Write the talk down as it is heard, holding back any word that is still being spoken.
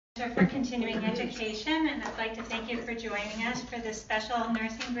Center for Continuing Education, and I'd like to thank you for joining us for this special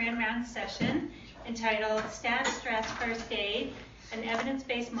nursing grand round session entitled Staff Stress First Aid, an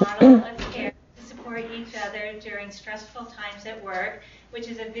evidence-based model of care to support each other during stressful times at work, which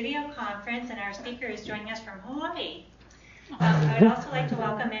is a video conference, and our speaker is joining us from Hawaii. I would also like to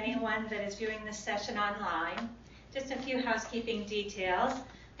welcome anyone that is viewing this session online. Just a few housekeeping details.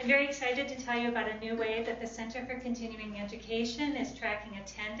 I'm very excited to tell you about a new way that the Center for Continuing Education is tracking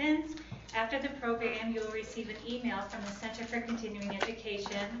attendance. After the program, you will receive an email from the Center for Continuing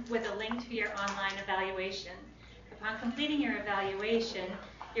Education with a link to your online evaluation. Upon completing your evaluation,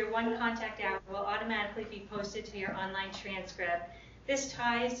 your one contact hour will automatically be posted to your online transcript. This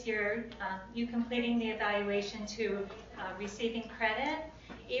ties you completing the evaluation to receiving credit.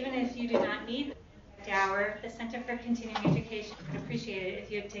 Even if you do not need the hour, the Center for Continuing Education would appreciate it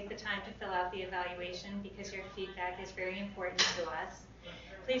if you'd take the time to fill out the evaluation because your feedback is very important to us.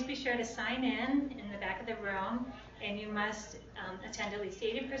 Please be sure to sign in the back of the room, and you must attend at least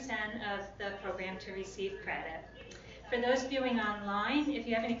 80% of the program to receive credit. For those viewing online, if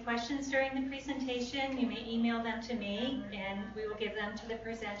you have any questions during the presentation, you may email them to me, and we will give them to the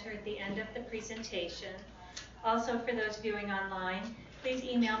presenter at the end of the presentation. Also, for those viewing online, please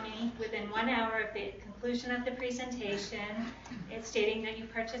email me within 1 hour of the conclusion of the presentation. It's stating that you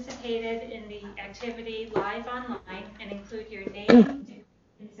participated in the activity live online and include your name and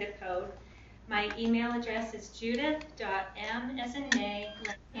zip code. My email address is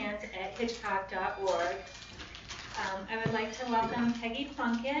judith.m@hitchcock.org. I would like to welcome Peggy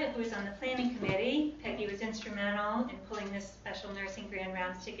Plunkett, who is on the planning committee. Peggy was instrumental in pulling this special nursing grand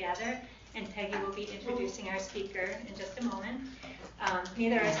rounds together, and Peggy will be introducing our speaker in just a moment.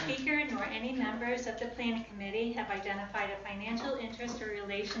 Neither our speaker nor any members of the planning committee have identified a financial interest or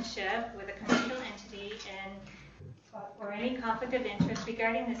relationship with a commercial entity or any conflict of interest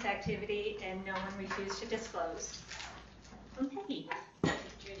regarding this activity, and no one refused to disclose. Peggy. Thank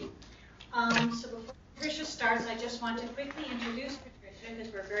you, Judy. So before Patricia starts, I just want to quickly introduce Patricia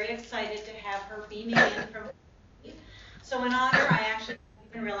because we're very excited to have her beaming in from Hawaii. So in honor, I actually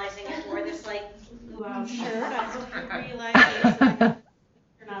have been realizing I wore this like luau shirt. I hope you realize this.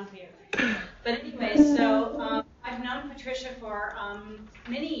 Turn on here. But anyway, so I've known Patricia for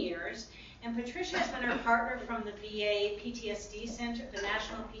many years, and Patricia has been our partner from the VA PTSD Center, the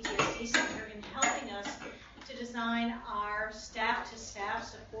National PTSD Center, in helping us to design our staff-to-staff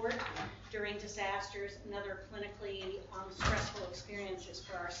support during disasters and other clinically stressful experiences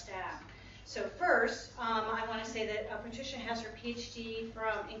for our staff. So first, I want to say that Patricia has her PhD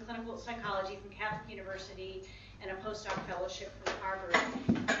in clinical psychology from Catholic University and a postdoc fellowship from Harvard.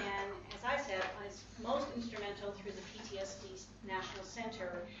 And as I said, is most instrumental through the PTSD National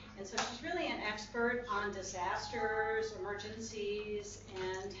Center. And so she's really an expert on disasters, emergencies,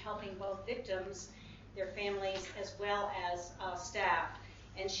 and helping both victims, their families, as well as staff.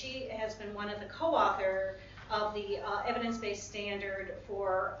 And she has been one of the co-author of the evidence-based standard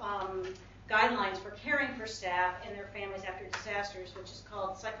for guidelines for caring for staff and their families after disasters, which is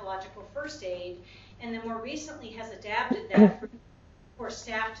called psychological first aid, and then more recently has adapted that for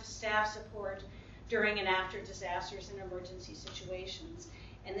staff-to-staff support during and after disasters and emergency situations.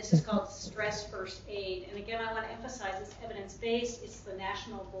 And this is called stress first aid. And again, I want to emphasize it's evidence-based. It's the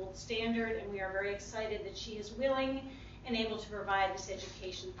national gold standard, and we are very excited that she is willing and able to provide this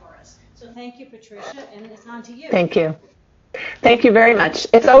education for us. So thank you, Patricia, and it's on to you. Thank you. Thank you very much.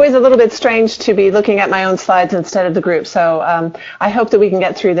 It's always a little bit strange to be looking at my own slides instead of the group, so I hope that we can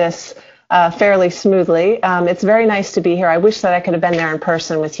get through this fairly smoothly. It's very nice to be here. I wish that I could have been there in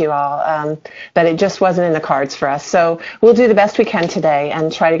person with you all, but it just wasn't in the cards for us. So we'll do the best we can today and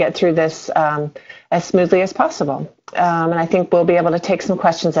try to get through this as smoothly as possible. And I think we'll be able to take some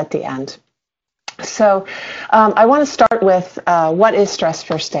questions at the end. So I want to start with what is stress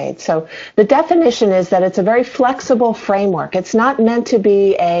first aid. So the definition is that it's a very flexible framework. It's not meant to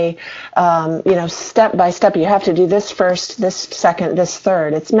be a step by step. You have to do this first, this second, this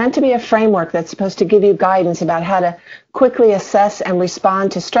third. It's meant to be a framework that's supposed to give you guidance about how to quickly assess and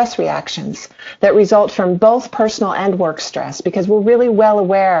respond to stress reactions that result from both personal and work stress, because we're really well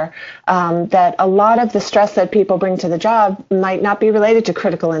aware that a lot of the stress that people bring to the job might not be related to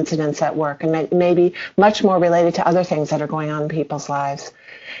critical incidents at work and may be much more related to other things that are going on in people's lives.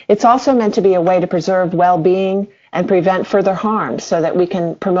 It's also meant to be a way to preserve well-being and prevent further harm so that we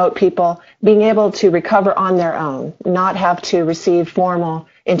can promote people being able to recover on their own, not have to receive formal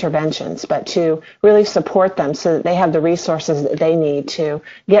interventions, but to really support them so that they have the resources that they need to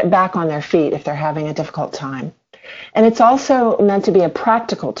get back on their feet if they're having a difficult time. And it's also meant to be a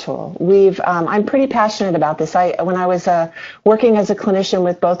practical tool. I'm pretty passionate about this. When I was working as a clinician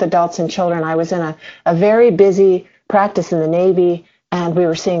with both adults and children, I was in a very busy practice in the Navy, and we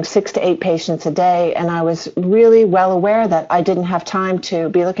were seeing 6 to 8 patients a day, and I was really well aware that I didn't have time to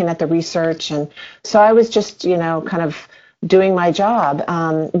be looking at the research, and so I was just, kind of doing my job.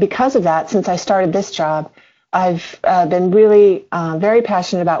 Because of that, since I started this job, I've been really very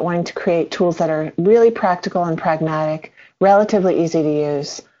passionate about wanting to create tools that are really practical and pragmatic, relatively easy to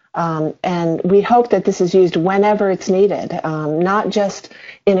use. And we hope that this is used whenever it's needed, not just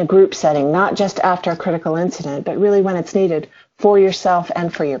in a group setting, not just after a critical incident, but really when it's needed for yourself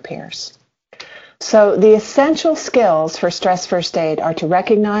and for your peers. So the essential skills for stress first aid are to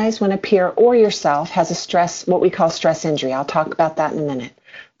recognize when a peer or yourself has a stress, what we call stress injury. I'll talk about that in a minute.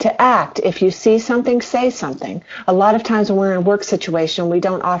 To act, if you see something, say something. A lot of times when we're in a work situation, we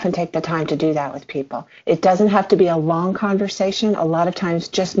don't often take the time to do that with people. It doesn't have to be a long conversation. A lot of times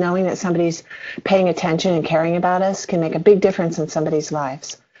just knowing that somebody's paying attention and caring about us can make a big difference in somebody's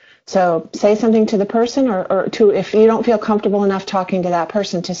lives. So say something to the person, or to, if you don't feel comfortable enough talking to that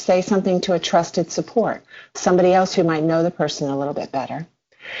person, to say something to a trusted support, somebody else who might know the person a little bit better.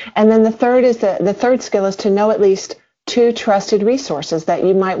 And then the third skill is to know at least 2 trusted resources that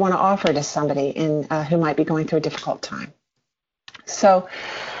you might want to offer to somebody who might be going through a difficult time. So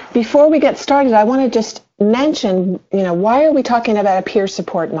before we get started, I want to just mention, why are we talking about a peer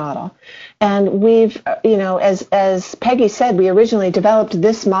support model? And we've, as Peggy said, we originally developed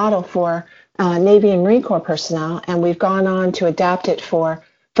this model for Navy and Marine Corps personnel, and we've gone on to adapt it for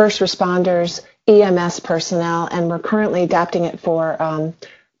first responders, EMS personnel, and we're currently adapting it for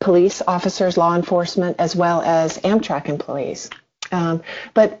police officers, law enforcement, as well as Amtrak employees.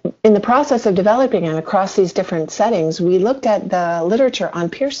 But in the process of developing it across these different settings, we looked at the literature on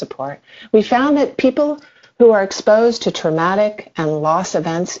peer support. We found that people who are exposed to traumatic and loss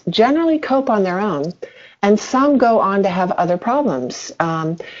events generally cope on their own, and some go on to have other problems.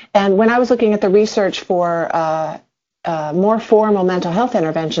 And when I was looking at the research for more formal mental health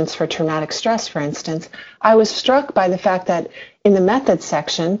interventions for traumatic stress, for instance, I was struck by the fact that in the methods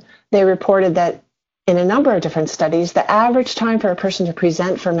section, they reported that in a number of different studies, the average time for a person to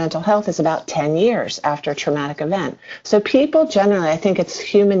present for mental health is about 10 years after a traumatic event. So people generally, I think it's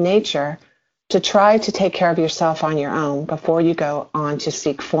human nature to try to take care of yourself on your own before you go on to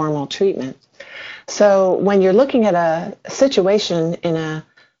seek formal treatment. So when you're looking at a situation in an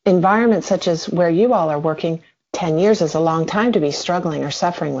environment such as where you all are working, 10 years is a long time to be struggling or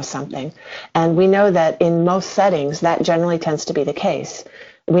suffering with something. And we know that in most settings, that generally tends to be the case.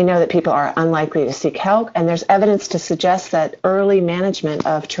 We know that people are unlikely to seek help, and there's evidence to suggest that early management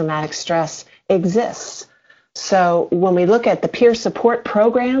of traumatic stress exists. So when we look at the peer support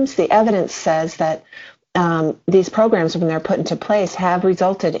programs, the evidence says that these programs, when they're put into place, have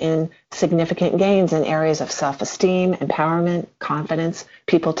resulted in significant gains in areas of self-esteem, empowerment, confidence.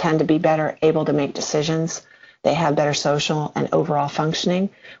 People tend to be better able to make decisions. They have better social and overall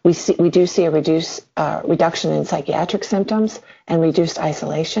functioning. We do see a reduction in psychiatric symptoms and reduced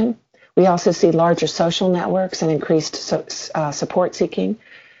isolation. We also see larger social networks and increased support seeking,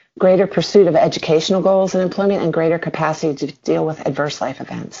 greater pursuit of educational goals and employment, and greater capacity to deal with adverse life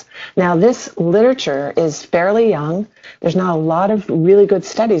events. Now, this literature is fairly young. There's not a lot of really good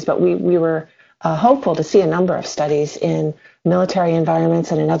studies, but we were hopeful to see a number of studies in military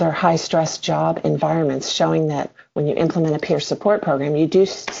environments and in other high-stress job environments showing that when you implement a peer support program, you do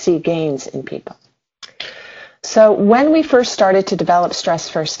see gains in people. So when we first started to develop stress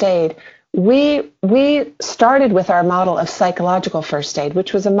first aid, we started with our model of psychological first aid,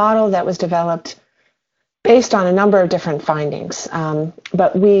 which was a model that was developed based on a number of different findings.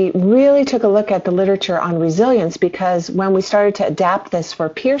 But we really took a look at the literature on resilience because when we started to adapt this for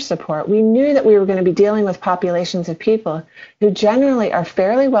peer support, we knew that we were going to be dealing with populations of people who generally are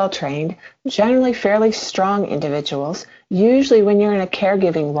fairly well trained, generally fairly strong individuals. Usually when you're in a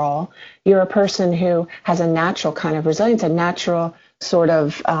caregiving role, you're a person who has a natural kind of resilience, a natural sort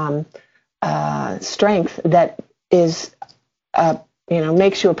of strength that is,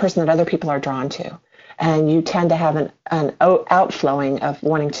 makes you a person that other people are drawn to. And you tend to have an outflowing of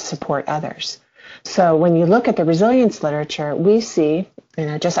wanting to support others. So when you look at the resilience literature, we see,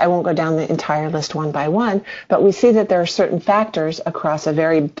 I won't go down the entire list one by one, but we see that there are certain factors across a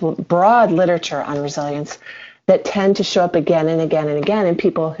very broad literature on resilience that tend to show up again and again and again in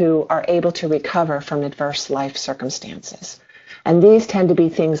people who are able to recover from adverse life circumstances. And these tend to be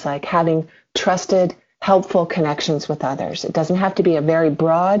things like having trusted, helpful connections with others. It doesn't have to be a very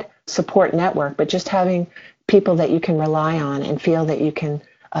broad support network, but just having people that you can rely on and feel that you can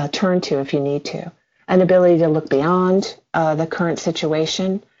turn to if you need to. an ability to look beyond the current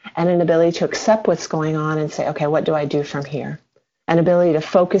situation, and an ability to accept what's going on and say, okay, what do I do from here? An ability to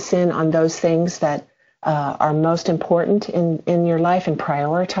focus in on those things that are most important in your life and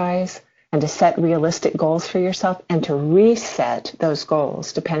prioritize, and to set realistic goals for yourself and to reset those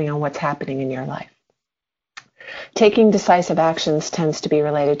goals depending on what's happening in your life. Taking decisive actions tends to be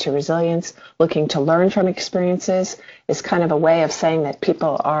related to resilience. Looking to learn from experiences is kind of a way of saying that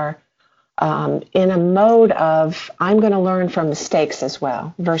people are in a mode of, I'm going to learn from mistakes as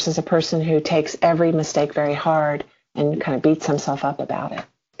well, versus a person who takes every mistake very hard and kind of beats himself up about it.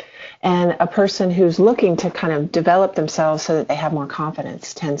 And a person who's looking to kind of develop themselves so that they have more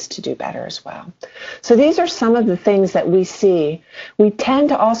confidence tends to do better as well. So these are some of the things that we see. We tend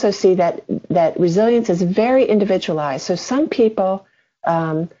to also see that resilience is very individualized. So some people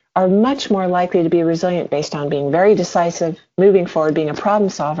are much more likely to be resilient based on being very decisive, moving forward, being a problem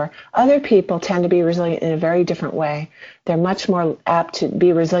solver. Other people tend to be resilient in a very different way. They're much more apt to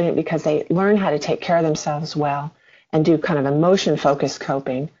be resilient because they learn how to take care of themselves well and do kind of emotion-focused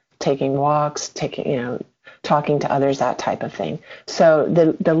coping, taking walks, talking to others, that type of thing. So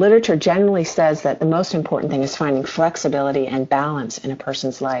the literature generally says that the most important thing is finding flexibility and balance in a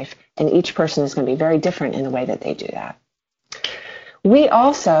person's life, and each person is going to be very different in the way that they do that. We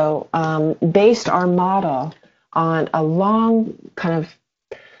also based our model on a long kind of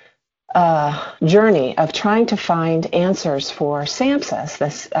journey of trying to find answers for SAMHSA,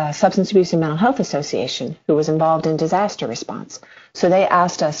 the Substance Abuse and Mental Health Association, who was involved in disaster response. So they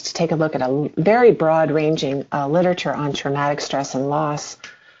asked us to take a look at a very broad-ranging literature on traumatic stress and loss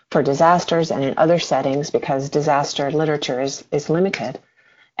for disasters and in other settings, because disaster literature is limited.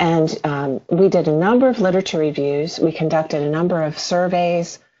 And we did a number of literature reviews. We conducted a number of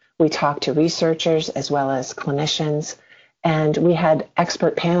surveys. We talked to researchers as well as clinicians. And we had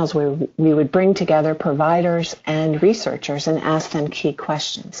expert panels where we would bring together providers and researchers and ask them key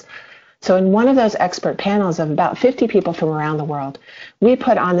questions. So in one of those expert panels of about 50 people from around the world, we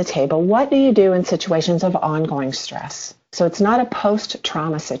put on the table, what do you do in situations of ongoing stress? So it's not a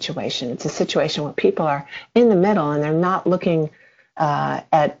post-trauma situation. It's a situation where people are in the middle and they're not looking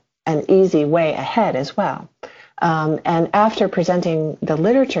at an easy way ahead as well. And after presenting the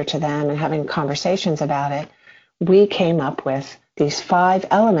literature to them and having conversations about it, we came up with these 5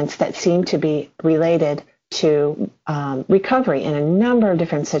 elements that seem to be related to recovery in a number of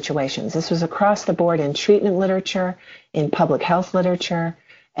different situations. This was across the board in treatment literature, in public health literature,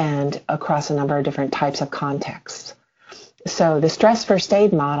 and across a number of different types of contexts. So the stress first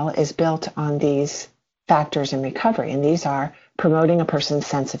aid model is built on these factors in recovery, and these are promoting a person's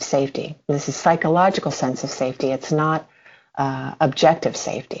sense of safety. This is psychological sense of safety. It's not objective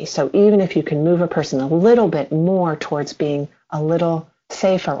safety. So even if you can move a person a little bit more towards being a little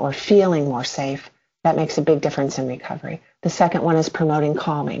safer or feeling more safe, that makes a big difference in recovery. The second one is promoting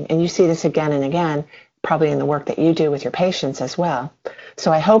calming. And you see this again and again, probably in the work that you do with your patients as well.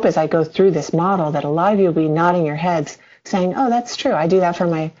 So I hope as I go through this model that a lot of you will be nodding your heads saying, oh, that's true. I do that for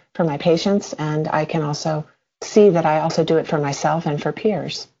my patients, and I can also see that I also do it for myself and for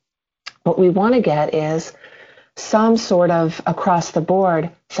peers. What we want to get is some sort of across the board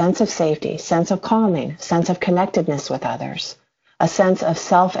sense of safety, sense of calming, sense of connectedness with others, a sense of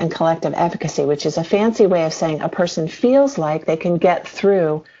self and collective efficacy, which is a fancy way of saying a person feels like they can get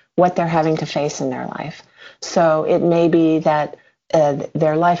through what they're having to face in their life. So it may be that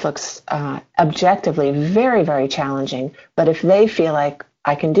their life looks objectively very, very challenging, but if they feel like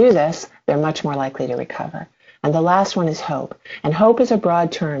I can do this, they're much more likely to recover. And the last one is hope. And hope is a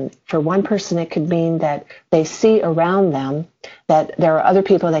broad term. For one person, it could mean that they see around them that there are other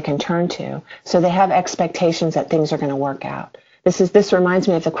people they can turn to. So they have expectations that things are going to work out. This reminds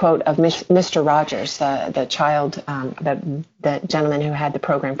me of the quote of Mr. Rogers, the child, the gentleman who had the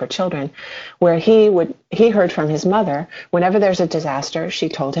program for children, where he heard from his mother, whenever there's a disaster, she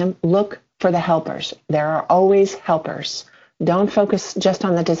told him, look for the helpers. There are always helpers. Don't focus just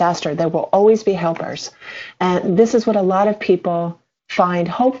on the disaster. There will always be helpers. And this is what a lot of people find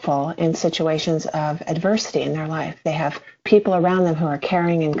hopeful in situations of adversity in their life. They have people around them who are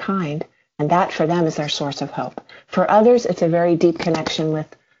caring and kind, and that for them is their source of hope. For others, it's a very deep connection with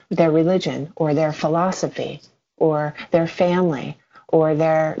their religion or their philosophy or their family or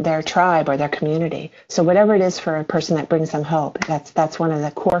their tribe or their community. So whatever it is for a person that brings them hope, that's one of the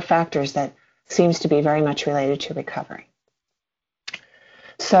core factors that seems to be very much related to recovery.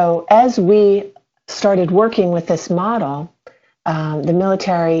 So as we started working with this model, the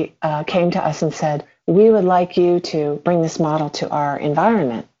military came to us and said, we would like you to bring this model to our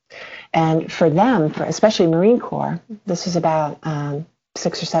environment. And for them, especially Marine Corps, this was about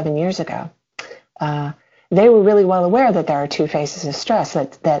 6 or 7 years ago, they were really well aware that there are two phases of stress,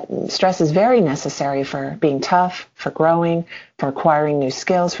 that stress is very necessary for being tough, for growing, for acquiring new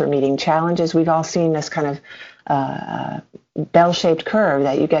skills, for meeting challenges. We've all seen this kind of bell-shaped curve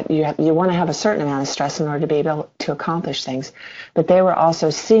that you want to have a certain amount of stress in order to be able to accomplish things. But they were also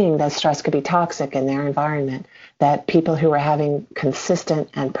seeing that stress could be toxic in their environment, that people who were having consistent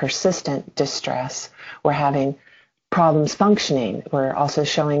and persistent distress were having problems functioning. We're also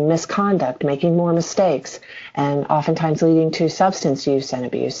showing misconduct, making more mistakes, and oftentimes leading to substance use and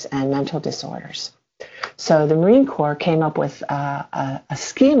abuse and mental disorders. So the Marine Corps came up with a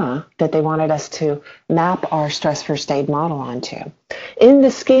schema that they wanted us to map our stress first aid model onto. In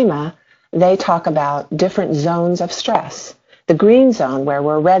the schema, they talk about different zones of stress. The green zone, where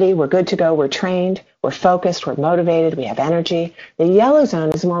we're ready, we're good to go, we're trained, we're focused, we're motivated, we have energy. The yellow zone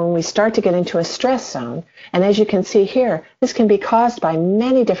is more when we start to get into a stress zone. And as you can see here, this can be caused by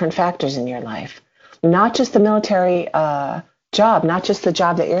many different factors in your life. Not just the military job, not just the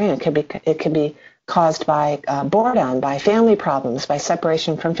job that you're in. It can be caused by boredom, by family problems, by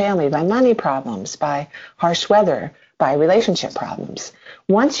separation from family, by money problems, by harsh weather, by relationship problems.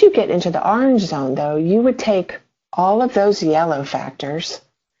 Once you get into the orange zone, though, you would take all of those yellow factors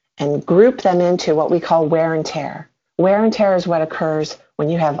and group them into what we call wear and tear. Wear and tear is what occurs when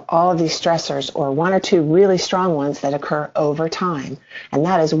you have all of these stressors, or one or two really strong ones that occur over time. And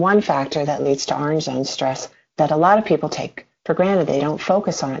that is one factor that leads to orange zone stress that a lot of people take for granted. They don't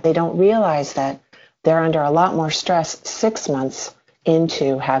focus on it. They don't realize that they're under a lot more stress 6 months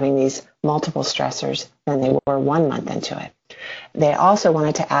into having these multiple stressors than they were 1 month into it. They also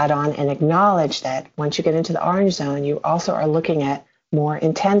wanted to add on and acknowledge that once you get into the orange zone, you also are looking at more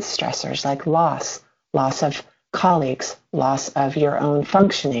intense stressors like loss of colleagues, loss of your own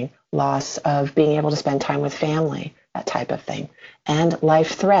functioning, loss of being able to spend time with family, that type of thing, and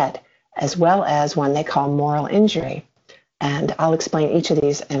life threat, as well as one they call moral injury. And I'll explain each of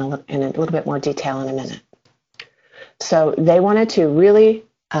these in a little bit more detail in a minute. So they wanted to really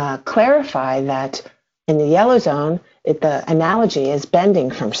clarify that in the yellow zone, the analogy is bending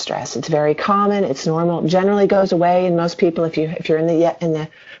from stress. It's very common. It's normal. Generally goes away in most people. If you're in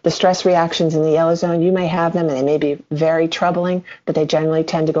the stress reactions in the yellow zone, you may have them, and they may be very troubling, but they generally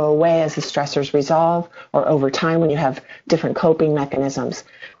tend to go away as the stressors resolve or over time when you have different coping mechanisms.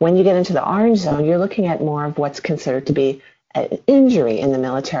 When you get into the orange zone, you're looking at more of what's considered to be an injury in the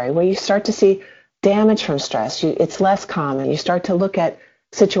military, where you start to see damage from stress. It's less common. You start to look at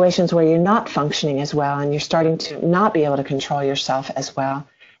situations where you're not functioning as well, and you're starting to not be able to control yourself as well,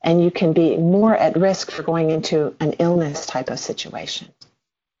 and you can be more at risk for going into an illness type of situation.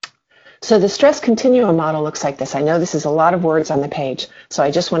 So the stress continuum model looks like this. I know this is a lot of words on the page, so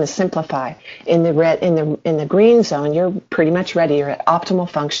I just want to simplify. In the green zone, you're pretty much ready. You're at optimal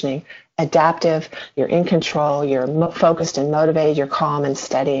functioning, adaptive, you're in control, you're focused and motivated, you're calm and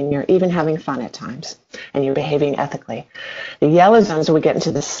steady, and you're even having fun at times, and you're behaving ethically. The yellow zones, we get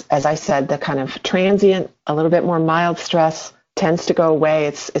into this, as I said, the kind of transient, a little bit more mild stress tends to go away.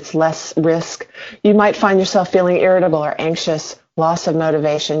 It's less risk. You might find yourself feeling irritable or anxious, loss of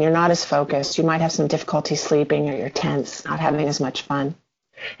motivation. You're not as focused. You might have some difficulty sleeping, or you're tense, not having as much fun.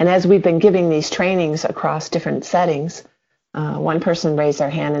 And as we've been giving these trainings across different settings, one person raised their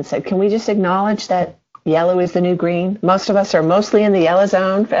hand and said, can we just acknowledge that yellow is the new green? Most of us are mostly in the yellow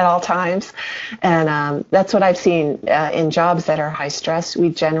zone at all times. And that's what I've seen in jobs that are high stress. We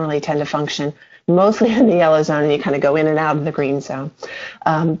generally tend to function mostly in the yellow zone, and you kind of go in and out of the green zone.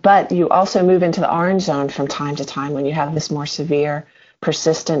 But you also move into the orange zone from time to time when you have this more severe,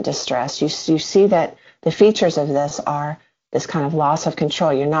 persistent distress. You see that the features of this are this kind of loss of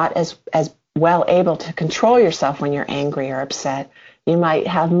control. You're not as well able to control yourself when you're angry or upset. You might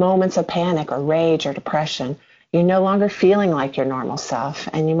have moments of panic or rage or depression. You're no longer feeling like your normal self,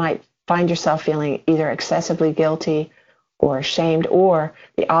 and you might find yourself feeling either excessively guilty or ashamed, or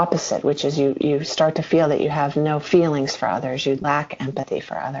the opposite, which is you start to feel that you have no feelings for others. You lack empathy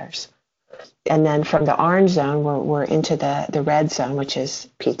for others. And then from the orange zone, we're into the red zone, which is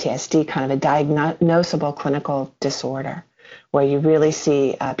PTSD, kind of a diagnosable clinical disorder, where you really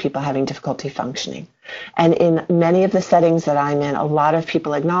see people having difficulty functioning. And in many of the settings that I'm in, a lot of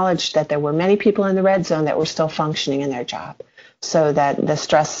people acknowledged that there were many people in the red zone that were still functioning in their job, so that the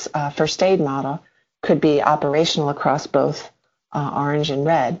stress first aid model could be operational across both orange and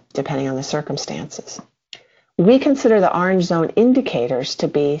red, depending on the circumstances. We consider the orange zone indicators to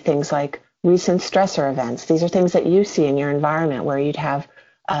be things like recent stressor events. These are things that you see in your environment, where you'd have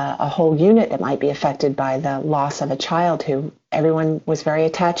a whole unit that might be affected by the loss of a child who everyone was very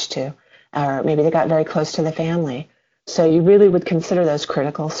attached to, or maybe they got very close to the family. So you really would consider those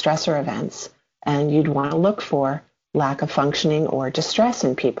critical stressor events. and you'd want to look for lack of functioning or distress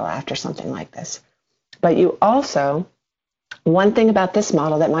in people after something like this. But you also, one thing about this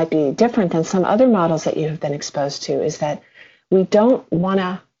model that might be different than some other models that you have been exposed to is that we don't want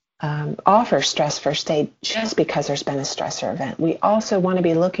to offer stress first aid just because there's been a stressor event. We also want to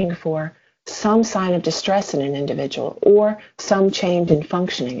be looking for some sign of distress in an individual or some change in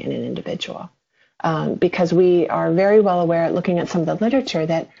functioning in an individual. Because we are very well aware, looking at some of the literature,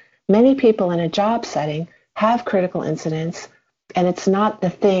 that many people in a job setting have critical incidents, and it's not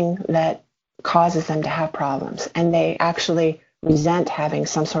the thing that causes them to have problems. And they actually resent having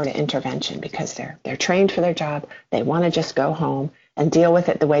some sort of intervention because they're trained for their job. They want to just go home and deal with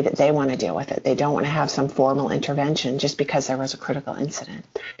it the way that they want to deal with it. They don't want to have some formal intervention just because there was a critical incident.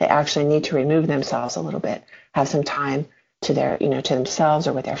 They actually need to remove themselves a little bit, have some time to their, to themselves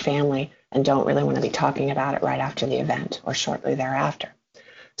or with their family, and don't really want to be talking about it right after the event or shortly thereafter.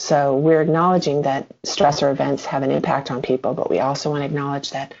 So we're acknowledging that stressor events have an impact on people, but we also want to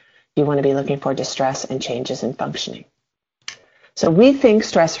acknowledge that you want to be looking for distress and changes in functioning. So we think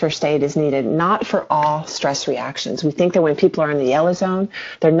stress first aid is needed not for all stress reactions. We think that when people are in the yellow zone,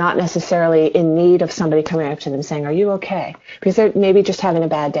 they're not necessarily in need of somebody coming up to them saying, "Are you okay?" Because they're maybe just having a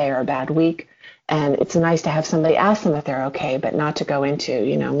bad day or a bad week. And it's nice to have somebody ask them if they're okay, but not to go into,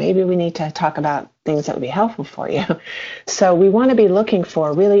 maybe we need to talk about things that would be helpful for you. So we want to be looking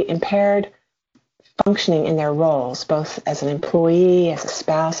for really impaired functioning in their roles, both as an employee, as a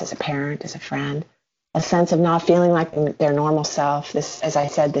spouse, as a parent, as a friend, a sense of not feeling like their normal self. This, as I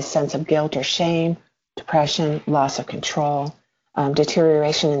said, this sense of guilt or shame, depression, loss of control,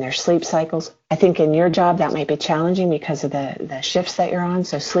 deterioration in their sleep cycles. I think in your job that might be challenging because of the shifts that you're on.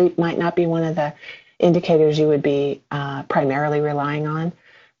 So sleep might not be one of the indicators you would be primarily relying on.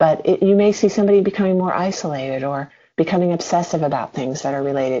 But you may see somebody becoming more isolated or becoming obsessive about things that are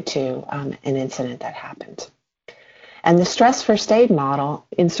related to an incident that happened. And the stress first aid model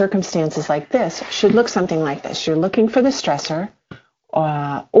in circumstances like this should look something like this. You're looking for the stressor,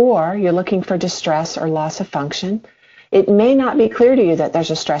 or you're looking for distress or loss of function. It may not be clear to you that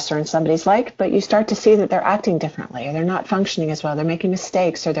there's a stressor in somebody's life, but you start to see that they're acting differently, or they're not functioning as well, they're making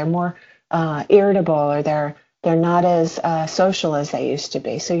mistakes, or they're more irritable, or they're not as social as they used to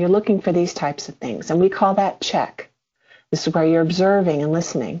be. So you're looking for these types of things, and we call that check. This is where you're observing and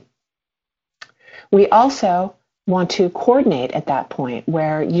listening. We also want to coordinate at that point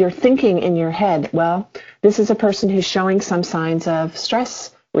where you're thinking in your head, well, this is a person who's showing some signs of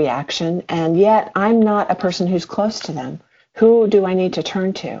stress reaction, and yet I'm not a person who's close to them. Who do I need to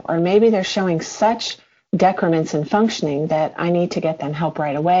turn to? Or maybe they're showing such decrements in functioning that I need to get them help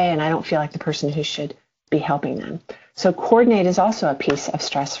right away, and I don't feel like the person who should be helping them. So coordinate is also a piece of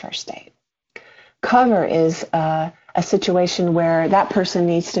stress first aid. Cover is a situation where that person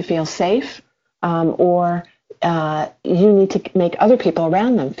needs to feel safe, or you need to make other people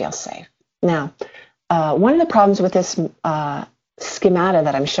around them feel safe. Now, one of the problems with this schemata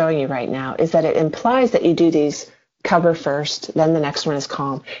that I'm showing you right now is that it implies that you do these cover first, then the next one is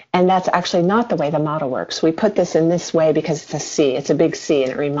calm. And that's actually not the way the model works. We put this in this way because it's a C. It's a big C,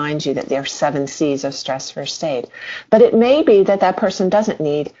 and it reminds you that there are 7 C's of stress first aid. But it may be that that person doesn't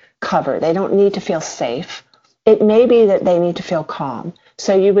need cover. They don't need to feel safe. It may be that they need to feel calm.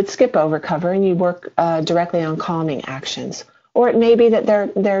 So you would skip over cover and you work directly on calming actions. Or it may be that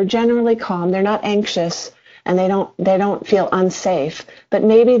they're generally calm. They're not anxious, and they don't feel unsafe, but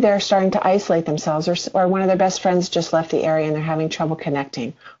maybe they're starting to isolate themselves, or one of their best friends just left the area and they're having trouble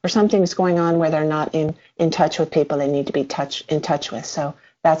connecting, or something's going on where they're not in touch with people they need to be in touch with. So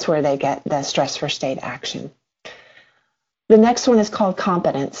that's where they get the stress first aid action. The next one is called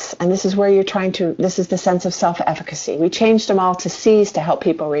competence, and this is where this is the sense of self-efficacy. We changed them all to C's to help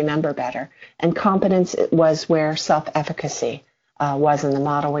people remember better, and competence was where self-efficacy was in the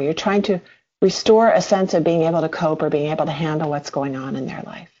model, where you're trying to restore a sense of being able to cope or being able to handle what's going on in their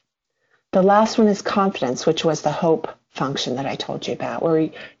life. The last one is confidence, which was the hope function that I told you about, where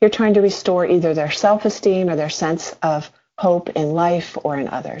you're trying to restore either their self-esteem or their sense of hope in life or in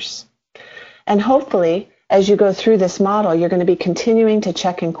others. And hopefully, as you go through this model, you're going to be continuing to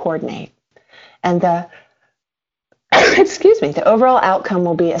check and coordinate. And the overall outcome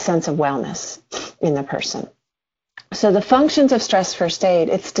will be a sense of wellness in the person. So the functions of stress first aid,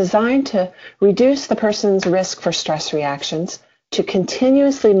 it's designed to reduce the person's risk for stress reactions, to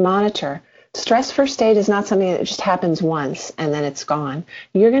continuously monitor. Stress first aid is not something that just happens once and then it's gone.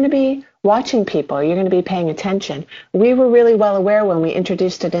 You're going to be watching people. You're going to be paying attention. We were really well aware when we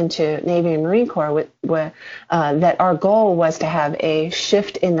introduced it into Navy and Marine Corps that our goal was to have a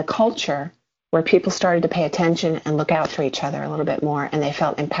shift in the culture where people started to pay attention and look out for each other a little bit more, and they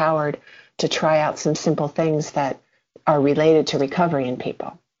felt empowered to try out some simple things that are related to recovery in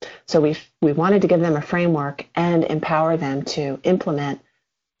people. So we wanted to give them a framework and empower them to implement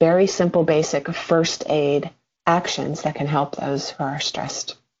very simple, basic first aid actions that can help those who are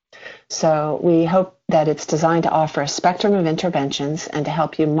stressed. So we hope that it's designed to offer a spectrum of interventions and to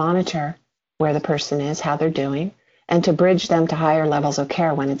help you monitor where the person is, how they're doing, and to bridge them to higher levels of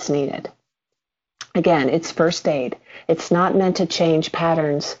care when it's needed. Again, it's first aid. It's not meant to change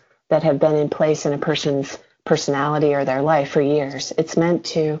patterns that have been in place in a person's personality or their life for years. It's meant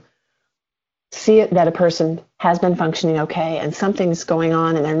to see that a person has been functioning okay and something's going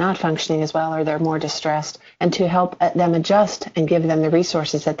on and they're not functioning as well or they're more distressed, and to help them adjust and give them the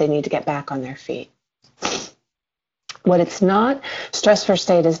resources that they need to get back on their feet. What it's not, stress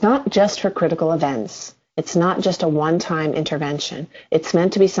first aid is not just for critical events. It's not just a one-time intervention. It's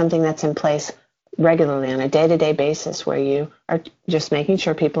meant to be something that's in place regularly on a day-to-day basis where you are just making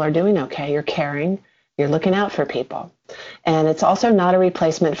sure people are doing okay. You're caring. You're looking out for people. And it's also not a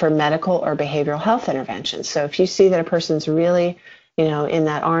replacement for medical or behavioral health interventions. So if you see that a person's really, in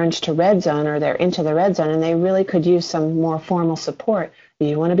that orange to red zone, or they're into the red zone and they really could use some more formal support,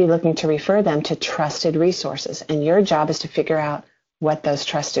 you want to be looking to refer them to trusted resources. And your job is to figure out what those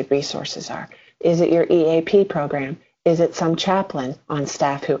trusted resources are. Is it your EAP program? Is it some chaplain on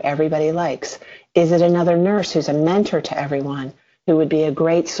staff who everybody likes? Is it another nurse who's a mentor to everyone who would be a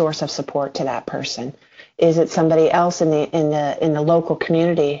great source of support to that person? Is it somebody else in the local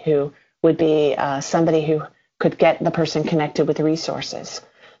community who would be somebody who could get the person connected with resources?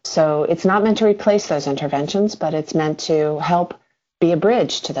 So it's not meant to replace those interventions, but it's meant to help be a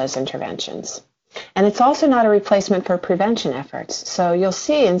bridge to those interventions. And it's also not a replacement for prevention efforts. So you'll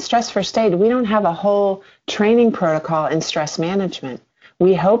see in Stress First Aid, we don't have a whole training protocol in stress management.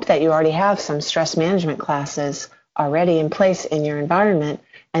 We hope that you already have some stress management classes already in place in your environment,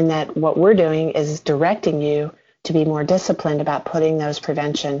 and that what we're doing is directing you to be more disciplined about putting those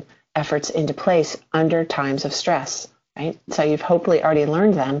prevention efforts into place under times of stress, right? So you've hopefully already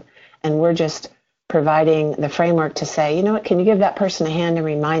learned them, and we're just providing the framework to say, you know what, can you give that person a hand and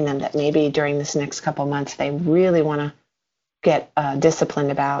remind them that maybe during this next couple months they really want to get disciplined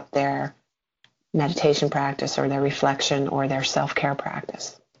about their meditation practice or their reflection or their self-care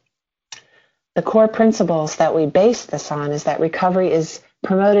practice. The core principles that we base this on is that recovery is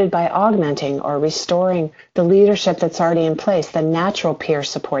promoted by augmenting or restoring the leadership that's already in place, the natural peer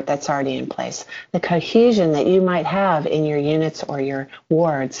support that's already in place, the cohesion that you might have in your units or your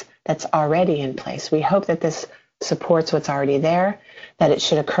wards that's already in place. We hope that this supports what's already there, that it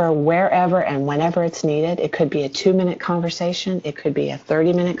should occur wherever and whenever it's needed. It could be a 2-minute conversation. It could be a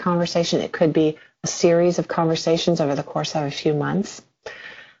 30-minute conversation. It could be a series of conversations over the course of a few months.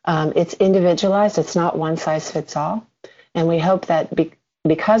 It's individualized. It's not one size fits all. And we hope that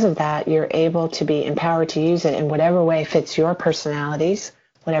because of that, you're able to be empowered to use it in whatever way fits your personalities,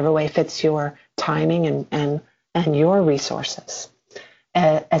 whatever way fits your timing and your resources.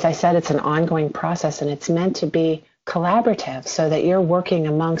 As I said, it's an ongoing process, and it's meant to be collaborative so that you're working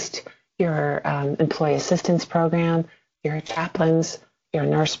amongst your employee assistance program, your chaplains, your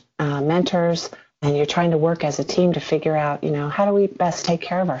nurse mentors, and you're trying to work as a team to figure out, how do we best take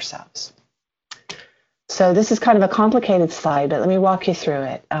care of ourselves? So this is kind of a complicated slide, but let me walk you through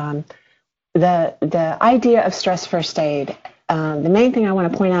it. The idea of stress first aid, the main thing I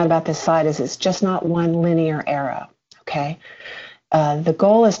want to point out about this slide is it's just not one linear arrow, okay? The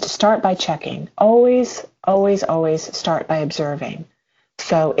goal is to start by checking. Always, always, always start by observing.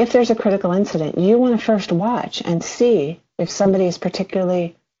 So if there's a critical incident, you want to first watch and see if somebody is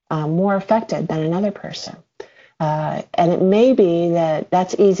particularly more affected than another person. And it may be that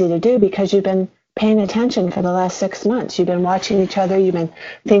that's easy to do because you've been paying attention for the last 6 months. You've been watching each other. You've been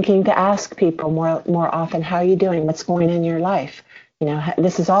thinking to ask people more often, how are you doing? What's going on in your life?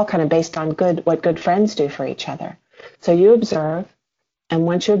 This is all kind of based on what good friends do for each other. So you observe. And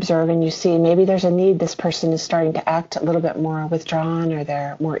once you observe and you see maybe there's a need, this person is starting to act a little bit more withdrawn or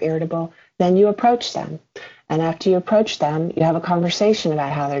they're more irritable, then you approach them. And after you approach them, you have a conversation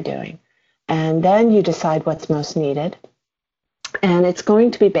about how they're doing. And then you decide what's most needed. And it's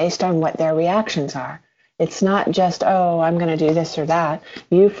going to be based on what their reactions are. It's not just, I'm going to do this or that.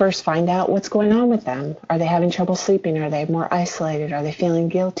 You first find out what's going on with them. Are they having trouble sleeping? Are they more isolated? Are they feeling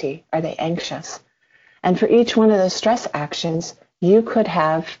guilty? Are they anxious? And for each one of those stress actions, you could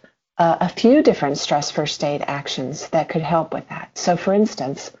have a few different stress first aid actions that could help with that. So for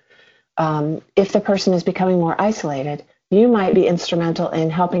instance, if the person is becoming more isolated, you might be instrumental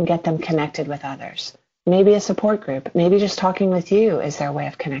in helping get them connected with others. Maybe a support group, maybe just talking with you is their way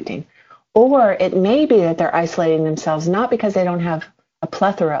of connecting. Or it may be that they're isolating themselves not because they don't have a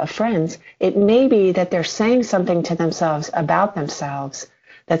plethora of friends, it may be that they're saying something to themselves about themselves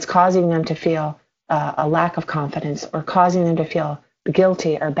that's causing them to feel a lack of confidence or causing them to feel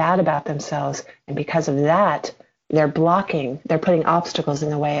guilty or bad about themselves. And because of that, they're putting obstacles in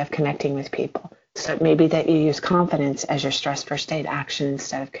the way of connecting with people. So it may be that you use confidence as your stress first aid action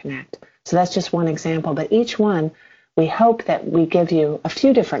instead of connect. So that's just one example, but each one, we hope that we give you a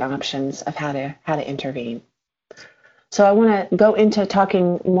few different options of how to intervene. So I want to go into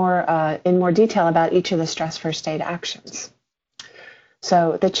talking in more detail about each of the stress first aid actions.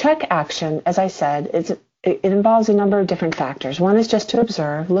 So the check action, as I said, it involves a number of different factors. One is just to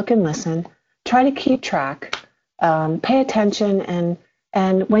observe, look and listen, try to keep track, pay attention,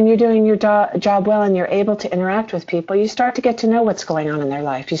 and when you're doing your job well and you're able to interact with people, you start to get to know what's going on in their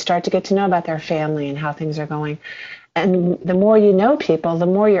life. You start to get to know about their family and how things are going. And the more you know people, the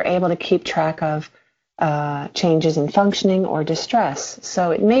more you're able to keep track of changes in functioning or distress.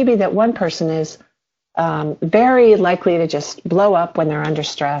 So it may be that one person is very likely to just blow up when they're under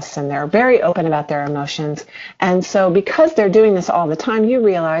stress, and they're very open about their emotions. And so because they're doing this all the time, you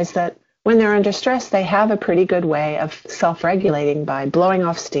realize that when they're under stress, they have a pretty good way of self-regulating by blowing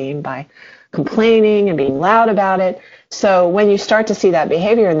off steam, by complaining and being loud about it. So when you start to see that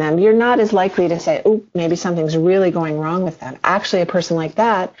behavior in them, you're not as likely to say, oh, maybe something's really going wrong with them. Actually, a person like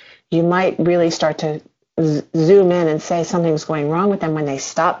that, you might really start to zoom in and say something's going wrong with them when they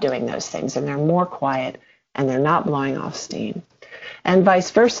stop doing those things and they're more quiet and they're not blowing off steam. And vice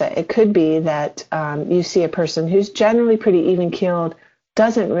versa. It could be that you see a person who's generally pretty even-keeled,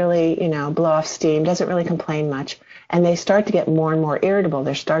 doesn't really, blow off steam, doesn't really complain much, and they start to get more and more irritable.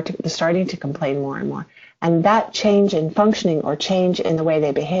 They're starting to complain more and more. And that change in functioning or change in the way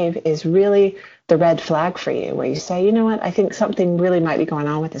they behave is really the red flag for you, where you say, you know what, I think something really might be going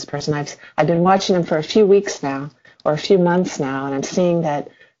on with this person. I've been watching them for a few weeks now or a few months now, and I'm seeing that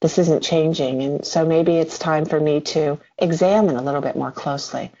this isn't changing. And so maybe it's time for me to examine a little bit more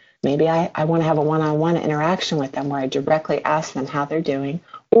closely. Maybe I want to have a one-on-one interaction with them where I directly ask them how they're doing,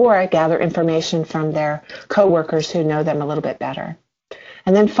 or I gather information from their coworkers who know them a little bit better.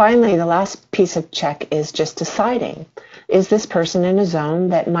 And then finally, the last piece of check is just deciding, is this person in a zone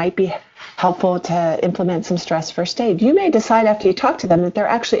that might be helpful to implement some stress first aid? You may decide after you talk to them that they're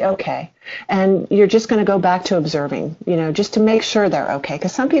actually okay, and you're just going to go back to observing, just to make sure they're okay,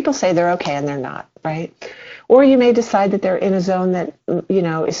 because some people say they're okay and they're not, right? Or you may decide that they're in a zone that,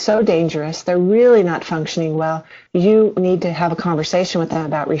 is so dangerous, they're really not functioning well. You need to have a conversation with them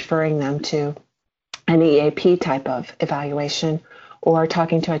about referring them to an EAP type of evaluation or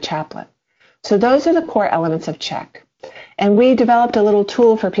talking to a chaplain. So those are the core elements of check. And we developed a little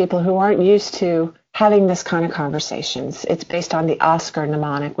tool for people who aren't used to having this kind of conversations. It's based on the Oscar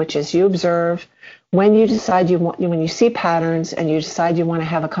mnemonic, which is you observe. When you decide when you see patterns and you decide you want to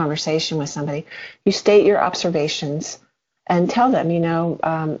have a conversation with somebody, you state your observations and tell them,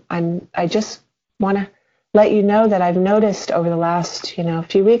 I just want to let you know that I've noticed over the last,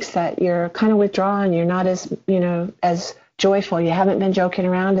 few weeks that you're kind of withdrawn. You're not as, as joyful. You haven't been joking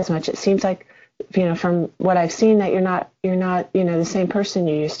around as much. It seems like, from what I've seen, that you're not, the same person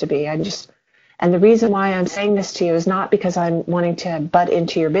you used to be. And the reason why I'm saying this to you is not because I'm wanting to butt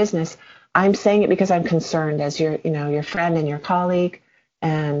into your business. I'm saying it because I'm concerned as your friend and your colleague,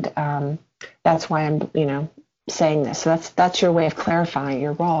 and that's why I'm, saying this. So that's your way of clarifying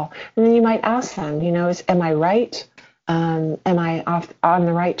your role. And then you might ask them, am I right? Am I on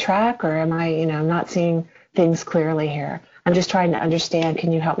the right track, or am I, not seeing things clearly here? I'm just trying to understand.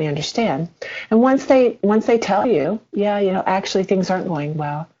 Can you help me understand? And once they tell you, actually things aren't going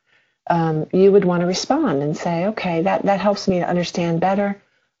well, you would want to respond and say, okay, that helps me to understand better.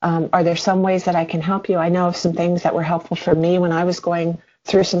 Are there some ways that I can help you? I know of some things that were helpful for me when I was going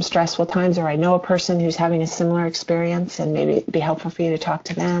through some stressful times, or I know a person who's having a similar experience, and maybe it'd be helpful for you to talk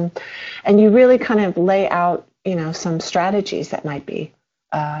to them. And you really kind of lay out, some strategies that might be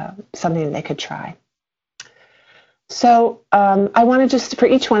something that they could try. So I want to just, for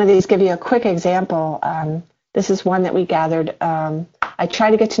each one of these, give you a quick example. This is one that we gathered. I try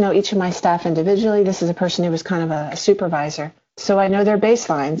to get to know each of my staff individually. This is a person who was kind of a supervisor. So I know their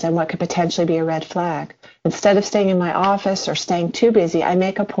baselines and what could potentially be a red flag. Instead of staying in my office or staying too busy, I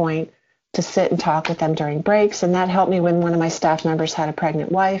make a point to sit and talk with them during breaks, and that helped me when one of my staff members had a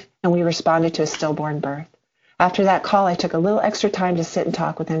pregnant wife, and we responded to a stillborn birth. After that call, I took a little extra time to sit and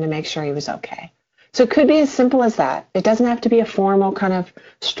talk with him to make sure he was okay. So it could be as simple as that. It doesn't have to be a formal kind of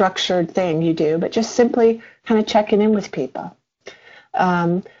structured thing you do, but just simply kind of checking in with people.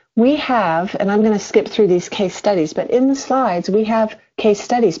 We have, and I'm going to skip through these case studies, but in the slides we have case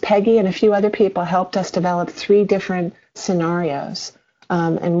studies. Peggy and a few other people helped us develop 3 different scenarios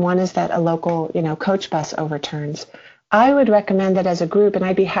and one is that a local, coach bus overturns. I would recommend that as a group, and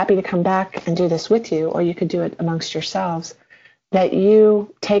I'd be happy to come back and do this with you, or you could do it amongst yourselves, that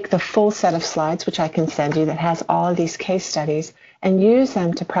you take the full set of slides, which I can send you, that has all of these case studies, and use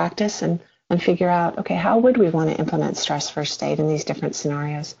them to practice and figure out, okay, how would we want to implement stress first aid in these different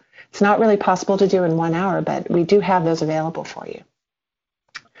scenarios? It's not really possible to do in 1 hour, but we do have those available for you.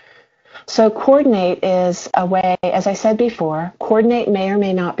 So coordinate is a way, as I said before, coordinate may or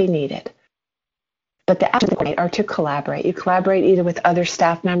may not be needed. But the actions to coordinate are to collaborate. You collaborate either with other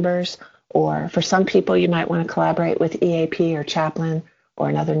staff members, or for some people you might want to collaborate with EAP or chaplain or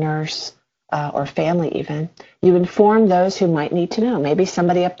another nurse or family even. You inform those who might need to know. Maybe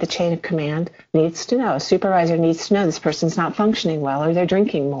somebody up the chain of command needs to know. A supervisor needs to know this person's not functioning well, or they're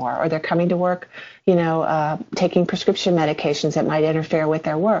drinking more, or they're coming to work, taking prescription medications that might interfere with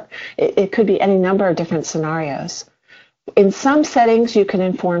their work. It could be any number of different scenarios. In some settings, you can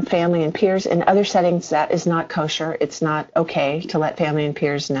inform family and peers. In other settings, that is not kosher. It's not okay to let family and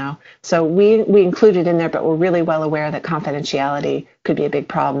peers know. So we include it in there, but we're really well aware that confidentiality could be a big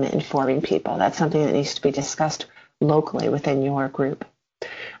problem in informing people. That's something that needs to be discussed locally within your group.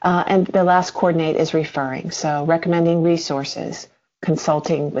 And the last coordinate is referring. So recommending resources,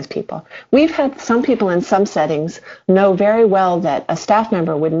 consulting with people. We've had some people in some settings know very well that a staff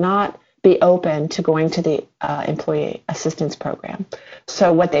member would not be open to going to the employee assistance program.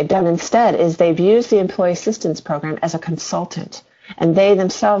 So what they've done instead is they've used the employee assistance program as a consultant. And they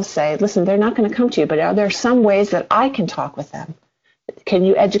themselves say, listen, they're not going to come to you, but are there some ways that I can talk with them? Can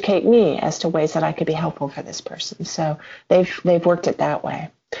you educate me as to ways that I could be helpful for this person? So they've worked it that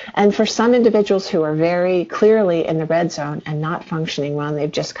way. And for some individuals who are very clearly in the red zone and not functioning well, and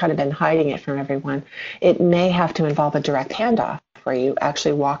they've just kind of been hiding it from everyone, it may have to involve a direct handoff, where you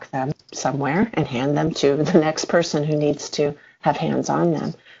actually walk them somewhere and hand them to the next person who needs to have hands on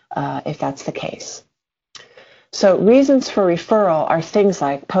them, if that's the case. So reasons for referral are things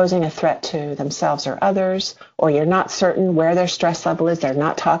like posing a threat to themselves or others, or you're not certain where their stress level is, they're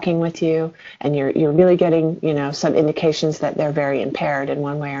not talking with you, and you're really getting, some indications that they're very impaired in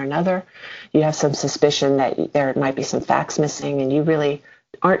one way or another. You have some suspicion that there might be some facts missing, and you really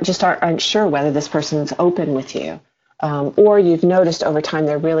aren't sure whether this person is open with you. Or you've noticed over time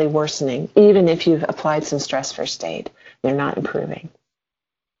they're really worsening, even if you've applied some stress first aid. They're not improving.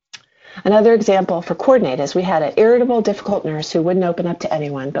 Another example for coordinate is we had an irritable, difficult nurse who wouldn't open up to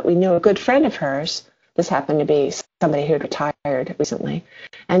anyone, but we knew a good friend of hers, this happened to be somebody who had retired recently,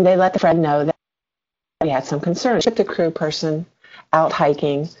 and they let the friend know that we had some concerns. Shipped a crew person out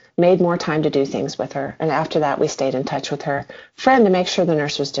hiking, made more time to do things with her, and after that we stayed in touch with her friend to make sure the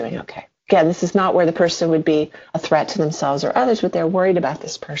nurse was doing okay. Again, this is not where the person would be a threat to themselves or others, but they're worried about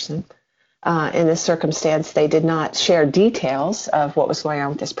this person. In this circumstance, they did not share details of what was going on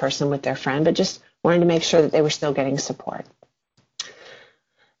with this person with their friend, but just wanted to make sure that they were still getting support.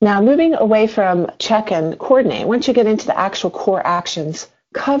 Now, moving away from check and coordinate, once you get into the actual core actions,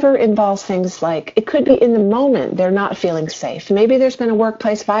 cover involves things like, it could be in the moment they're not feeling safe. Maybe there's been a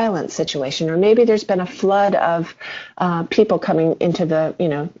workplace violence situation, or maybe there's been a flood of people coming into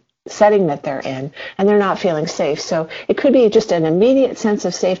the, setting that they're in, and they're not feeling safe. So it could be just an immediate sense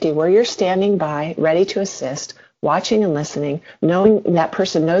of safety where you're standing by, ready to assist, watching and listening, knowing that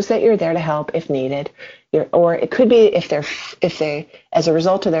person knows that you're there to help if needed. Or it could be if they, as a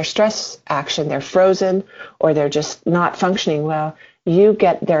result of their stress action, they're frozen or they're just not functioning well, you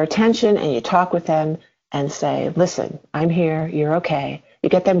get their attention and you talk with them and say, listen, I'm here, you're okay. You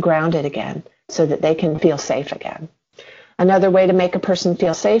get them grounded again so that they can feel safe again. Another way to make a person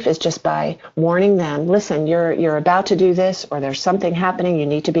feel safe is just by warning them, listen, you're about to do this, or there's something happening you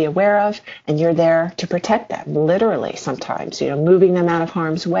need to be aware of, and you're there to protect them, literally sometimes, moving them out of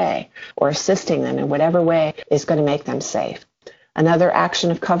harm's way or assisting them in whatever way is going to make them safe. Another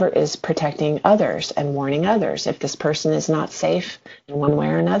action of cover is protecting others and warning others. If this person is not safe in one way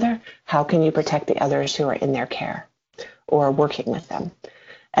or another, how can you protect the others who are in their care or working with them?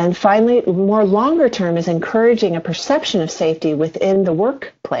 And finally, more longer term is encouraging a perception of safety within the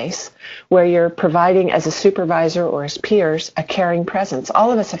workplace where you're providing as a supervisor or as peers a caring presence. All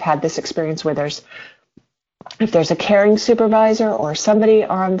of us have had this experience where if there's a caring supervisor or somebody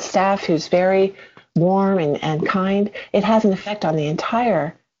on staff who's very warm and kind, it has an effect on the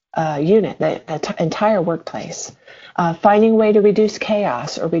entire unit, the entire workplace. Finding a way to reduce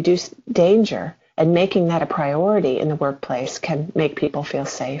chaos or reduce danger and making that a priority in the workplace can make people feel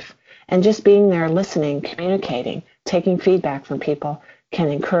safe. And just being there, listening, communicating, taking feedback from people can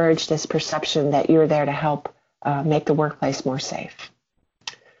encourage this perception that you're there to help make the workplace more safe.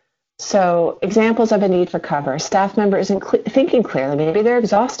 So examples of a need for cover. A staff member isn't thinking clearly. Maybe they're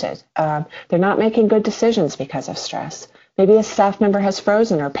exhausted. They're not making good decisions because of stress. Maybe a staff member has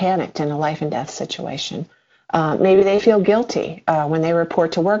frozen or panicked in a life and death situation. Maybe they feel guilty when they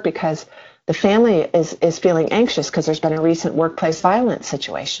report to work because the family is feeling anxious because there's been a recent workplace violence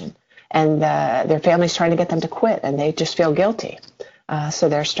situation, and their family's trying to get them to quit, and they just feel guilty. So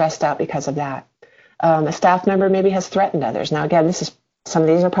they're stressed out because of that. A staff member maybe has threatened others. Now, again, some of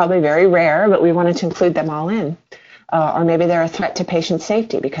these are probably very rare, but we wanted to include them all in. Or maybe they're a threat to patient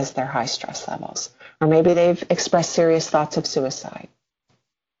safety because of their high stress levels. Or maybe they've expressed serious thoughts of suicide.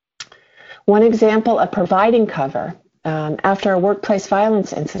 One example of providing cover, after a workplace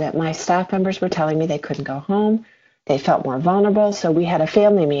violence incident, my staff members were telling me they couldn't go home. They felt more vulnerable, so we had a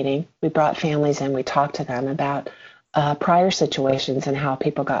family meeting. We brought families in. We talked to them about prior situations and how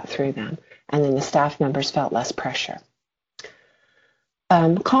people got through them. And then the staff members felt less pressure.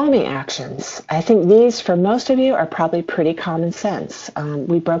 Calming actions. I think these, for most of you, are probably pretty common sense.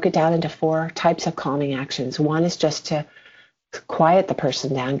 We broke it down into 4 types of calming actions. One is just to quiet the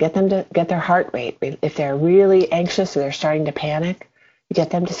person down, get them to get their heart rate. If they're really anxious or they're starting to panic, you get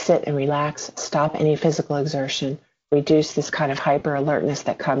them to sit and relax, stop any physical exertion, reduce this kind of hyper alertness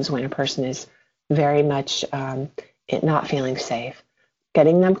that comes when a person is very much not feeling safe.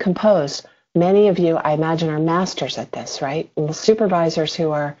 Getting them composed. Many of you, I imagine, are masters at this, right? And supervisors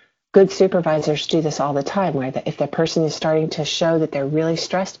who are good supervisors do this all the time, where if the person is starting to show that they're really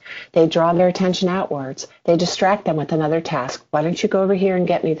stressed, they draw their attention outwards. They distract them with another task. Why don't you go over here and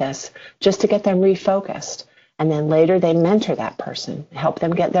get me this? Just to get them refocused. And then later they mentor that person, help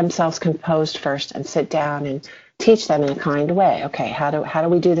them get themselves composed first and sit down and teach them in a kind way. Okay, how do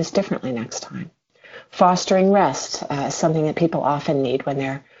we do this differently next time? Fostering rest is something that people often need when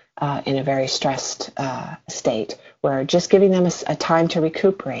they're in a very stressed state, where just giving them a time to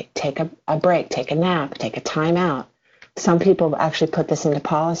recuperate, take a break, take a nap, take a time out. Some people actually put this into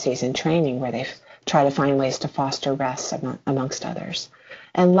policies and training where they try to find ways to foster rest amongst others.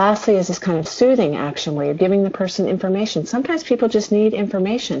 And lastly is this kind of soothing action where you're giving the person information. Sometimes people just need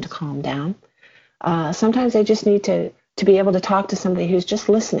information to calm down. Sometimes they just need to be able to talk to somebody who's just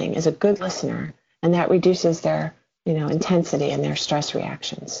listening, is a good listener, and that reduces their intensity and their stress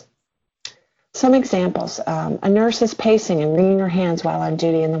reactions. Some examples. A nurse is pacing and wringing her hands while on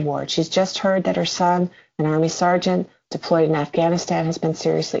duty in the ward. She's just heard that her son, an Army sergeant deployed in Afghanistan, has been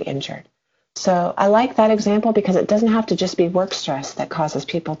seriously injured. So I like that example because it doesn't have to just be work stress that causes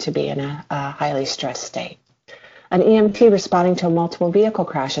people to be in a highly stressed state. An EMT responding to a multiple vehicle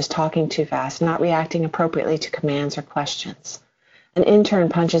crash is talking too fast, not reacting appropriately to commands or questions. An intern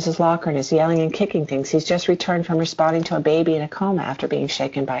punches his locker and is yelling and kicking things. He's just returned from responding to a baby in a coma after being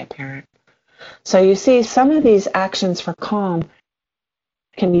shaken by a parent. So you see, some of these actions for calm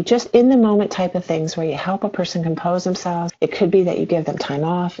can be just in the moment type of things where you help a person compose themselves. It could be that you give them time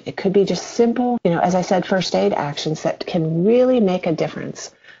off. It could be just simple, as I said, first aid actions that can really make a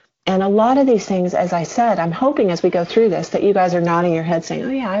difference. And a lot of these things, as I said, I'm hoping as we go through this that you guys are nodding your head saying,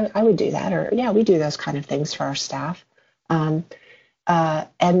 oh yeah, I would do that, or yeah, we do those kind of things for our staff.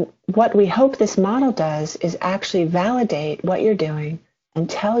 And what we hope this model does is actually validate what you're doing and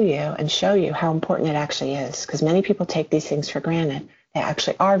tell you and show you how important it actually is, because many people take these things for granted. They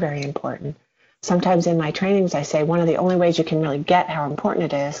actually are very important. Sometimes in my trainings, I say one of the only ways you can really get how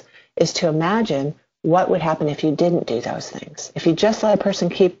important it is to imagine what would happen if you didn't do those things. If you just let a person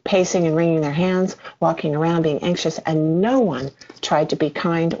keep pacing and wringing their hands, walking around being anxious, and no one tried to be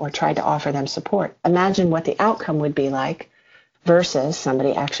kind or tried to offer them support, imagine what the outcome would be like versus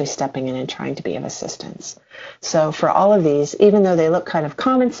somebody actually stepping in and trying to be of assistance. So for all of these, even though they look kind of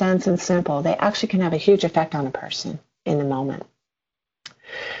common sense and simple, they actually can have a huge effect on a person in the moment.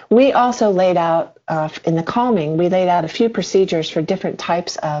 We also laid out, in the calming, we laid out a few procedures for different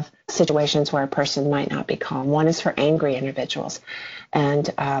types of situations where a person might not be calm. One is for angry individuals. And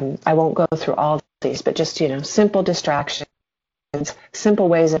I won't go through all of these, but just, simple distractions, simple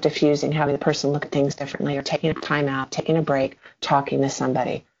ways of diffusing, having the person look at things differently, or taking a time out, taking a break, talking to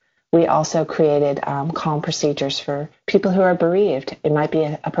somebody. We also created calm procedures for people who are bereaved. It might be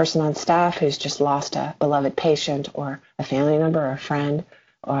a person on staff who's just lost a beloved patient, or a family member or a friend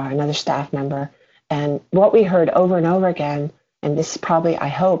or another staff member. And what we heard over and over again, and this probably, I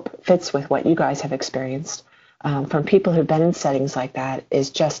hope, fits with what you guys have experienced from people who've been in settings like that,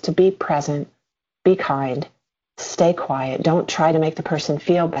 is just to be present, be kind, stay quiet. Don't try to make the person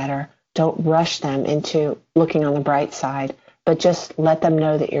feel better. Don't rush them into looking on the bright side, but just let them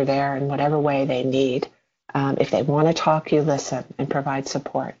know that you're there in whatever way they need. If they want to talk, you listen and provide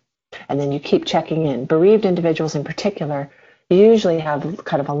support. And then you keep checking in. Bereaved individuals in particular, usually have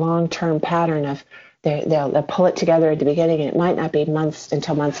kind of a long-term pattern of they'll pull it together at the beginning, and it might not be months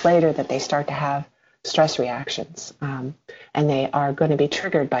later that they start to have stress reactions. And they are going to be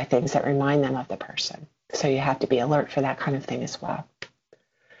triggered by things that remind them of the person. So you have to be alert for that kind of thing as well.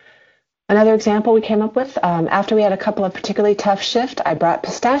 Another example we came up with, after we had a couple of particularly tough shifts, I brought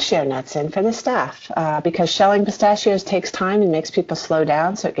pistachio nuts in for the staff because shelling pistachios takes time and makes people slow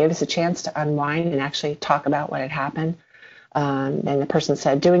down. So it gave us a chance to unwind and actually talk about what had happened. And the person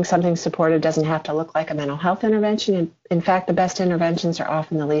said, doing something supportive doesn't have to look like a mental health intervention. In fact, the best interventions are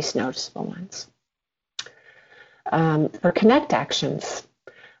often the least noticeable ones. For connect actions,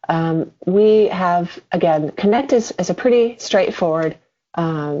 we have, again, connect is a pretty straightforward,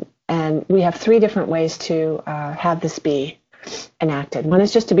 and we have 3 different ways to have this be enacted. One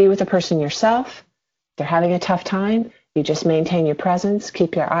is just to be with the person yourself. If they're having a tough time, you just maintain your presence,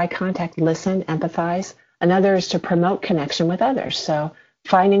 keep your eye contact, listen, empathize. Another is to promote connection with others. So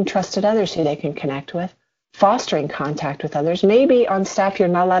finding trusted others who they can connect with, fostering contact with others. Maybe on staff you're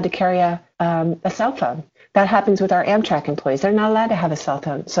not allowed to carry a cell phone. That happens with our Amtrak employees. They're not allowed to have a cell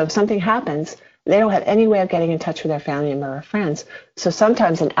phone. So if something happens, they don't have any way of getting in touch with their family member or friends. So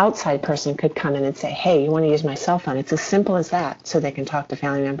sometimes an outside person could come in and say, hey, you want to use my cell phone? It's as simple as that, so they can talk to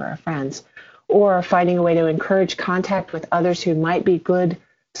family member or friends. Or finding a way to encourage contact with others who might be good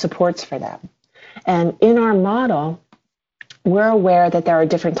supports for them. And in our model, we're aware that there are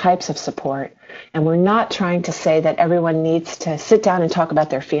different types of support, and we're not trying to say that everyone needs to sit down and talk about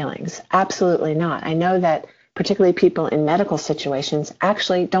their feelings. Absolutely not. I know that particularly people in medical situations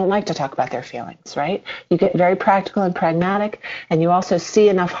actually don't like to talk about their feelings, right? You get very practical and pragmatic, and you also see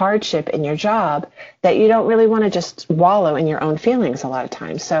enough hardship in your job that you don't really want to just wallow in your own feelings a lot of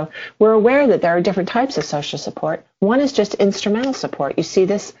times. So we're aware that there are different types of social support. One is just instrumental support. You see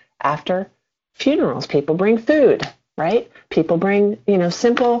this after funerals. People bring food, right? People bring,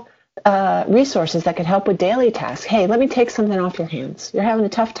 simple resources that can help with daily tasks. Hey, let me take something off your hands. You're having a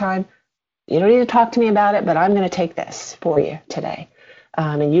tough time. You don't need to talk to me about it, but I'm going to take this for you today.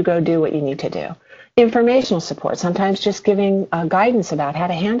 And you go do what you need to do. Informational support, sometimes just giving guidance about how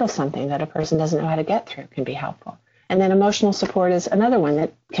to handle something that a person doesn't know how to get through can be helpful. And then emotional support is another one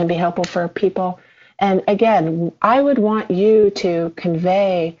that can be helpful for people. And again, I would want you to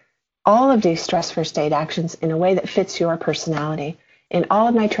convey all of these stress first aid actions in a way that fits your personality. In all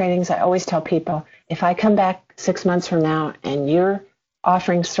of my trainings, I always tell people, if I come back 6 months from now and you're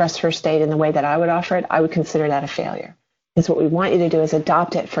offering stress first aid in the way that I would offer it, I would consider that a failure. Because what we want you to do is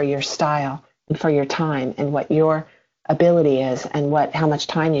adopt it for your style and for your time and what your ability is and how much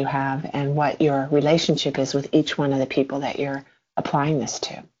time you have and what your relationship is with each one of the people that you're applying this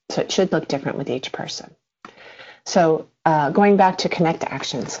to. So it should look different with each person. So going back to connect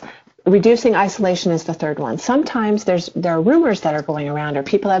actions, reducing isolation is the third one. Sometimes there are rumors that are going around, or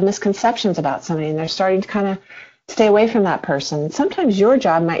people have misconceptions about somebody and they're starting to kind of stay away from that person. Sometimes your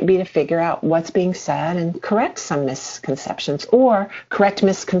job might be to figure out what's being said and correct some misconceptions, or correct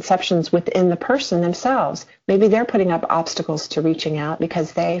misconceptions within the person themselves. Maybe they're putting up obstacles to reaching out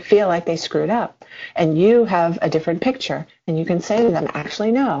because they feel like they screwed up, and you have a different picture, and you can say to them,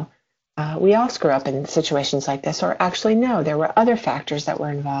 actually, no, we all screw up in situations like this, or actually, no, there were other factors that were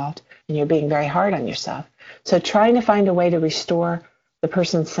involved, and you're being very hard on yourself. So trying to find a way to restore the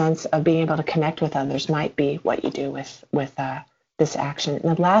person's sense of being able to connect with others might be what you do with this action.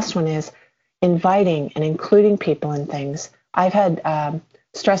 And the last one is inviting and including people in things. I've had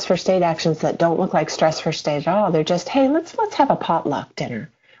stress first aid actions that don't look like stress first aid at all. They're just, hey, let's have a potluck dinner.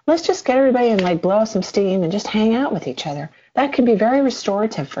 Let's just get everybody and blow some steam and just hang out with each other. That can be very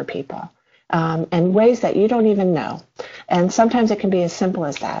restorative for people in ways that you don't even know. And sometimes it can be as simple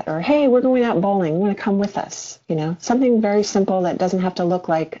as that. Or, hey, we're going out bowling. You want to come with us? Something very simple that doesn't have to look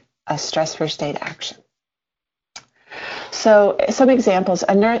like a stress first aid action. So some examples.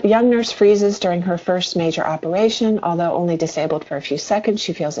 A young nurse freezes during her first major operation. Although only disabled for a few seconds,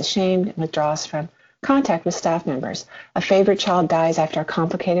 she feels ashamed and withdraws from contact with staff members. A favorite child dies after a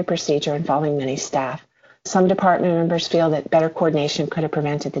complicated procedure involving many staff. Some department members feel that better coordination could have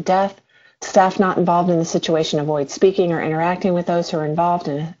prevented the death. Staff not involved in the situation avoid speaking or interacting with those who are involved,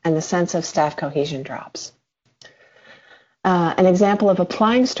 and the sense of staff cohesion drops. An example of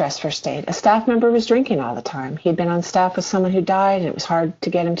applying stress first aid. A staff member was drinking all the time. He'd been on staff with someone who died, and it was hard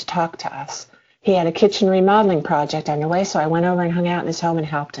to get him to talk to us. He had a kitchen remodeling project underway, so I went over and hung out in his home and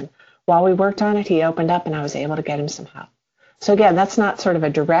helped him. While we worked on it, he opened up, and I was able to get him some help. So again, that's not sort of a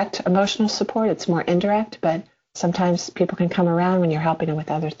direct emotional support. It's more indirect, but sometimes people can come around when you're helping them with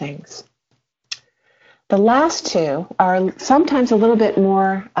other things. The last two are sometimes a little bit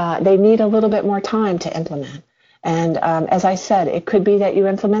more, they need a little bit more time to implement. And as I said, it could be that you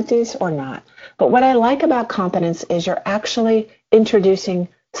implement these or not. But what I like about competence is you're actually introducing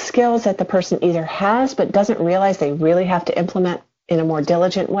skills that the person either has but doesn't realize they really have to implement in a more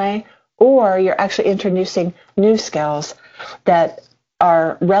diligent way, or you're actually introducing new skills that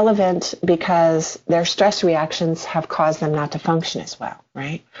are relevant because their stress reactions have caused them not to function as well,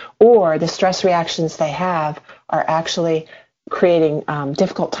 right? Or the stress reactions they have are actually creating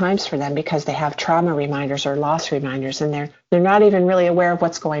difficult times for them because they have trauma reminders or loss reminders, and they're not even really aware of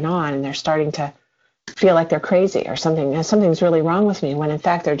what's going on, and they're starting to feel like they're crazy or something's really wrong with me, when in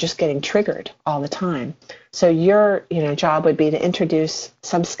fact they're just getting triggered all the time. So your job would be to introduce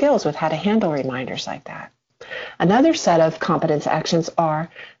some skills with how to handle reminders like that. Another set of competence actions are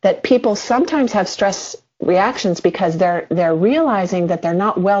that people sometimes have stress reactions because they're realizing that they're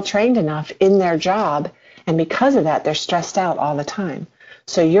not well trained enough in their job, and because of that they're stressed out all the time.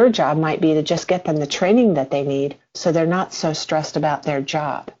 So your job might be to just get them the training that they need so they're not so stressed about their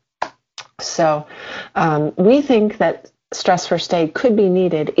job. So we think that stress first aid could be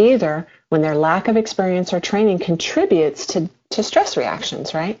needed either when their lack of experience or training contributes to stress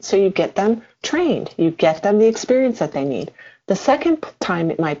reactions, right? So you get them trained, you get them the experience that they need. The second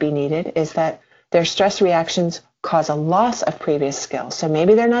time it might be needed is that their stress reactions cause a loss of previous skills. So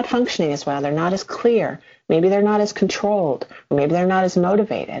maybe they're not functioning as well, they're not as clear, maybe they're not as controlled, or maybe they're not as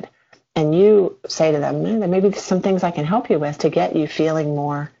motivated. And you say to them, there may be some things I can help you with to get you feeling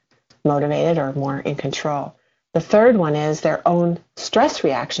more motivated or more in control. The third one is their own stress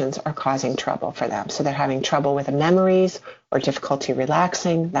reactions are causing trouble for them. So they're having trouble with the memories or difficulty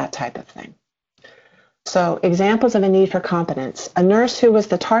relaxing, that type of thing. So examples of a need for competence. A nurse who was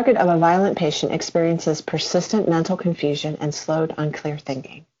the target of a violent patient experiences persistent mental confusion and slowed, unclear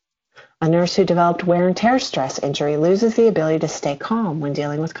thinking. A nurse who developed wear and tear stress injury loses the ability to stay calm when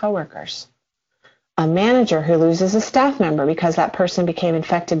dealing with coworkers. A manager who loses a staff member because that person became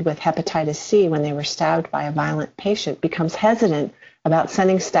infected with hepatitis C when they were stabbed by a violent patient becomes hesitant about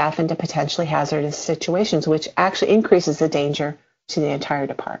sending staff into potentially hazardous situations, which actually increases the danger to the entire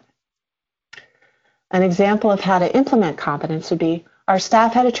department. An example of how to implement competence would be our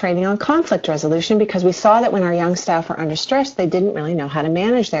staff had a training on conflict resolution because we saw that when our young staff were under stress, they didn't really know how to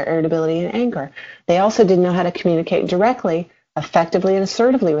manage their irritability and anger. They also didn't know how to communicate directly, effectively, and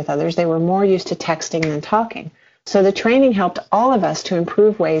assertively with others. They were more used to texting than talking. So the training helped all of us to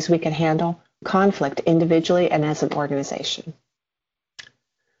improve ways we could handle conflict individually and as an organization.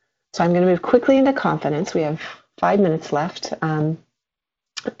 So I'm going to move quickly into confidence. We have 5 minutes left. And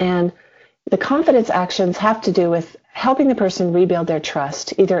the confidence actions have to do with helping the person rebuild their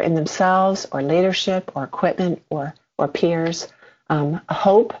trust, either in themselves or leadership or equipment or peers.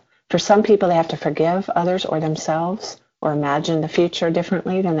 Hope. For some people, they have to forgive others or themselves or imagine the future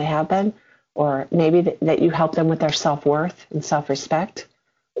differently than they have been, or maybe that you help them with their self-worth and self-respect.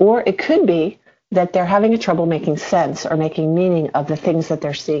 Or it could be that they're having a trouble making sense or making meaning of the things that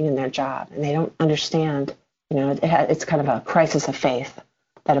they're seeing in their job, and they don't understand, it's kind of a crisis of faith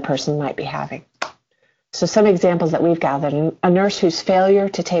that a person might be having. So some examples that we've gathered: a nurse whose failure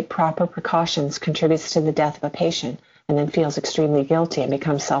to take proper precautions contributes to the death of a patient and then feels extremely guilty and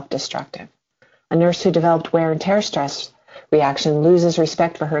becomes self-destructive. A nurse who developed wear and tear stress reaction loses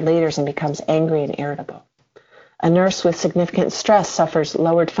respect for her leaders and becomes angry and irritable. A nurse with significant stress suffers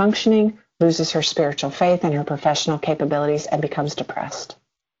lowered functioning, loses her spiritual faith and her professional capabilities, and becomes depressed.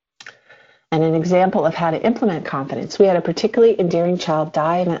 And an example of how to implement confidence: we had a particularly endearing child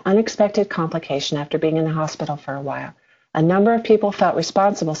die of an unexpected complication after being in the hospital for a while. A number of people felt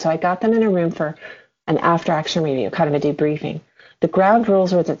responsible, so I got them in a room for an after-action review, kind of a debriefing. The ground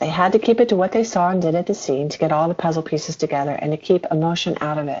rules were that they had to keep it to what they saw and did at the scene to get all the puzzle pieces together and to keep emotion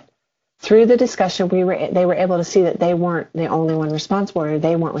out of it. Through the discussion, they were able to see that they weren't the only one responsible, or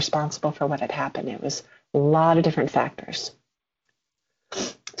they weren't responsible for what had happened. It was a lot of different factors.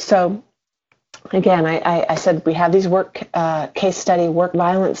 So again, I said we have these case study work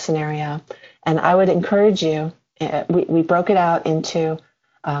violence scenario, and I would encourage you, we broke it out into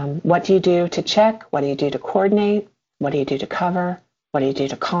what do you do to check, what do you do to coordinate, what do you do to cover, what do you do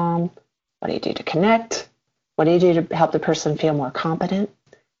to calm, what do you do to connect, what do you do to help the person feel more competent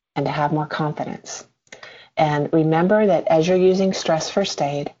and to have more confidence. And remember that as you're using stress first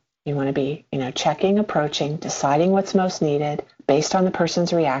aid, you want to be, checking, approaching, deciding what's most needed based on the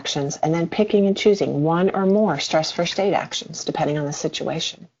person's reactions, and then picking and choosing one or more stress first aid actions, depending on the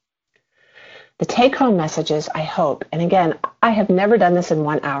situation. The take-home messages, I hope, and again, I have never done this in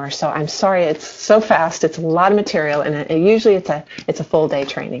 1 hour, so I'm sorry it's so fast. It's a lot of material, and usually it's a full day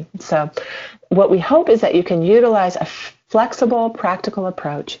training. So what we hope is that you can utilize a flexible, practical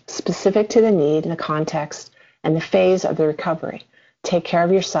approach specific to the need and the context, and the phase of the recovery. Take care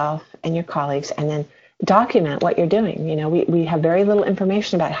of yourself and your colleagues, and then document what you're doing. You know, we have very little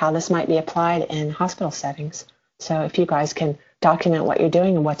information about how this might be applied in hospital settings. So if you guys can document what you're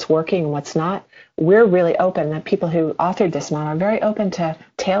doing and what's working and what's not, we're really open. The people who authored this model are very open to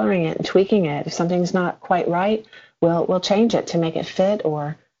tailoring it and tweaking it. If something's not quite right, we'll change it to make it fit,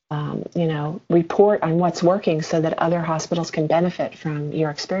 or you know, report on what's working so that other hospitals can benefit from your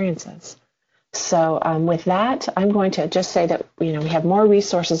experiences. So with that, I'm going to just say that, you know, we have more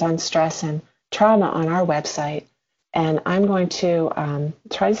resources on stress and trauma on our website, and I'm going to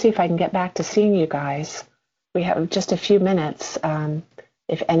try to see if I can get back to seeing you guys. We have just a few minutes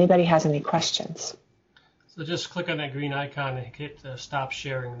if anybody has any questions. So just click on that green icon and hit stop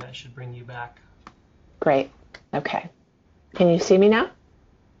sharing, and that should bring you back. Great. Okay. Can you see me now?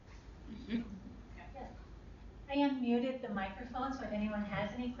 I unmuted the microphone, so if anyone has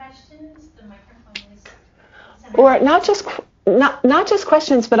any questions, the microphone is... Or not just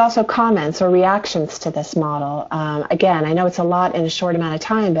questions, but also comments or reactions to this model. Again, I know it's a lot in a short amount of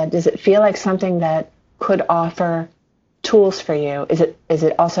time, but does it feel like something that could offer tools for you? Is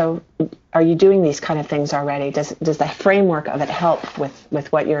it also, are you doing these kind of things already? Does the framework of it help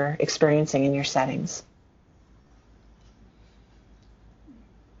with what you're experiencing in your settings?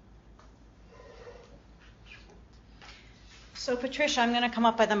 So Patricia, I'm going to come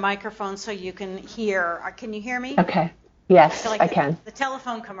up by the microphone so you can hear. Can you hear me? Okay. Yes, like I can. The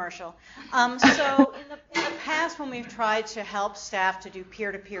telephone commercial. So in the past, when we've tried to help staff to do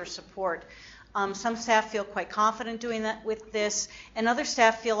peer-to-peer support, some staff feel quite confident doing that with this, and other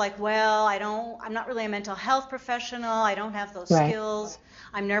staff feel like, well, I'm not really a mental health professional. I don't have those skills.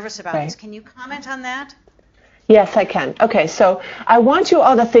 I'm nervous about this. Can you comment on that? Yes, I can. Okay, so I want you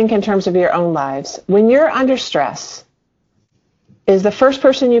all to think in terms of your own lives. When you're under stress, is the first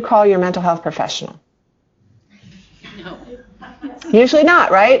person you call your mental health professional? No. Usually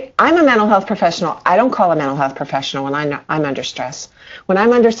not, right? I'm a mental health professional. I don't call a mental health professional when I'm under stress. When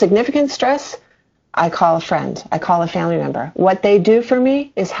I'm under significant stress, I call a friend. I call a family member. What they do for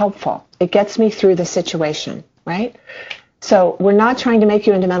me is helpful. It gets me through the situation, right? So we're not trying to make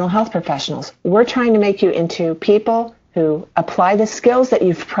you into mental health professionals. We're trying to make you into people who apply the skills that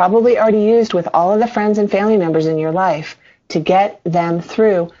you've probably already used with all of the friends and family members in your life to get them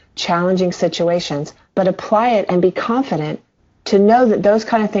through challenging situations, but apply it and be confident to know that those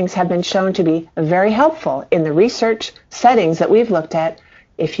kind of things have been shown to be very helpful in the research settings that we've looked at.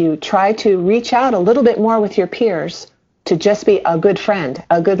 If you try to reach out a little bit more with your peers to just be a good friend,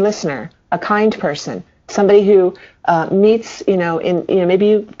 a good listener, a kind person, somebody who meets, maybe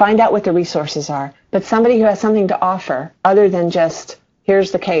you find out what the resources are, but somebody who has something to offer other than just,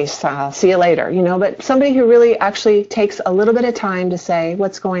 here's the case, I'll see you later, but somebody who really actually takes a little bit of time to say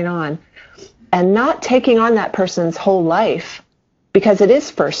what's going on and not taking on that person's whole life, because it is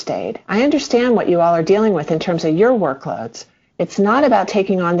first aid. I understand what you all are dealing with in terms of your workloads. It's not about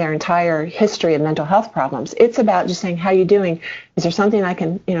taking on their entire history of mental health problems. It's about just saying, how are you doing? Is there something I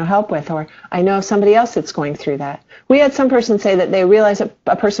can, help with? Or I know somebody else that's going through that. We had some person say that they realized that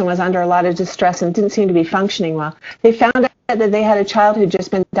a person was under a lot of distress and didn't seem to be functioning well. They found out that they had a child who'd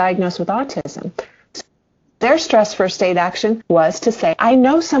just been diagnosed with autism. Their stress first aid action was to say, I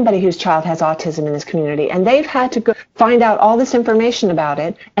know somebody whose child has autism in this community, and they've had to go find out all this information about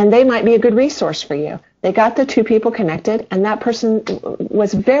it, and they might be a good resource for you. They got the two people connected, and that person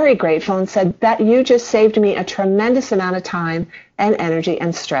was very grateful and said, that you just saved me a tremendous amount of time and energy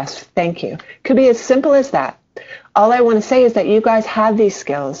and stress. Thank you. Could be as simple as that. All I want to say is that you guys have these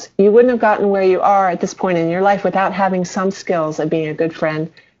skills. You wouldn't have gotten where you are at this point in your life without having some skills of being a good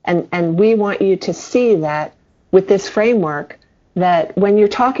friend. And we want you to see that with this framework, that when you're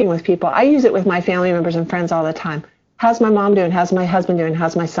talking with people, I use it with my family members and friends all the time. How's my mom doing? How's my husband doing?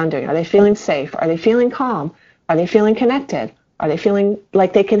 How's my son doing? Are they feeling safe? Are they feeling calm? Are they feeling connected? Are they feeling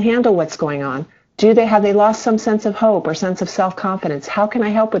like they can handle what's going on? Have they lost some sense of hope or sense of self-confidence? How can I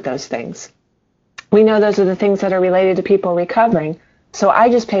help with those things? We know those are the things that are related to people recovering, so I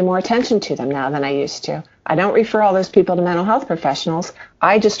just pay more attention to them now than I used to. I don't refer all those people to mental health professionals.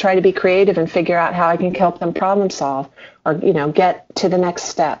 I just try to be creative and figure out how I can help them problem solve or, get to the next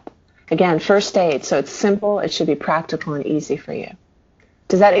step. Again, first aid, so it's simple, it should be practical and easy for you.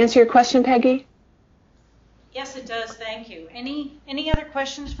 Does that answer your question, Peggy? Yes, it does. Thank you. Any other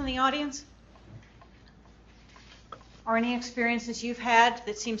questions from the audience? Or any experiences you've had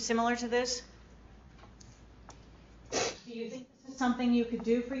that seem similar to this? Do you think this is something you could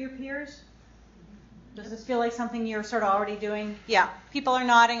do for your peers? Does this feel like something you're sort of already doing? Yeah, people are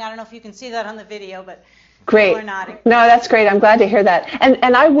nodding. I don't know if you can see that on the video, but Great. People are nodding. No, that's great. I'm glad to hear that.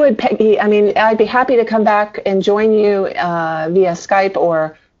 And I would, Peggy, I mean, I'd be happy to come back and join you via Skype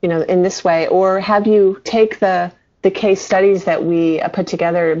or, in this way, or have you take the case studies that we put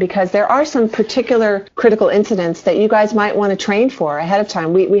together, because there are some particular critical incidents that you guys might want to train for ahead of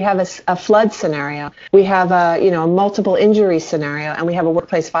time. We have a flood scenario. We have a multiple injury scenario, and we have a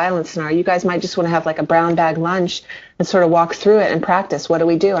workplace violence scenario. You guys might just want to have like a brown bag lunch and sort of walk through it and practice. What do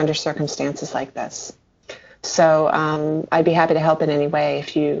we do under circumstances like this? So I'd be happy to help in any way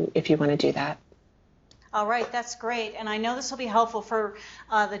if you want to do that. All right, that's great. And I know this will be helpful for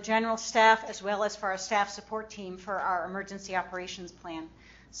the general staff as well as for our staff support team for our emergency operations plan.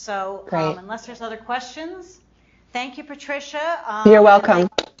 So unless there's other questions, thank you, Patricia. You're welcome.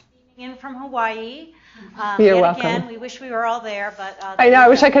 In from Hawaii. You're welcome. Again, we wish we were all there, but I know. I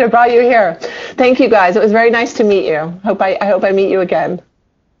wish I could have brought you here. Thank you, guys. It was very nice to meet you. I hope I meet you again.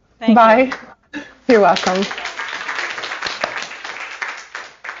 Thank Bye. you. You're welcome.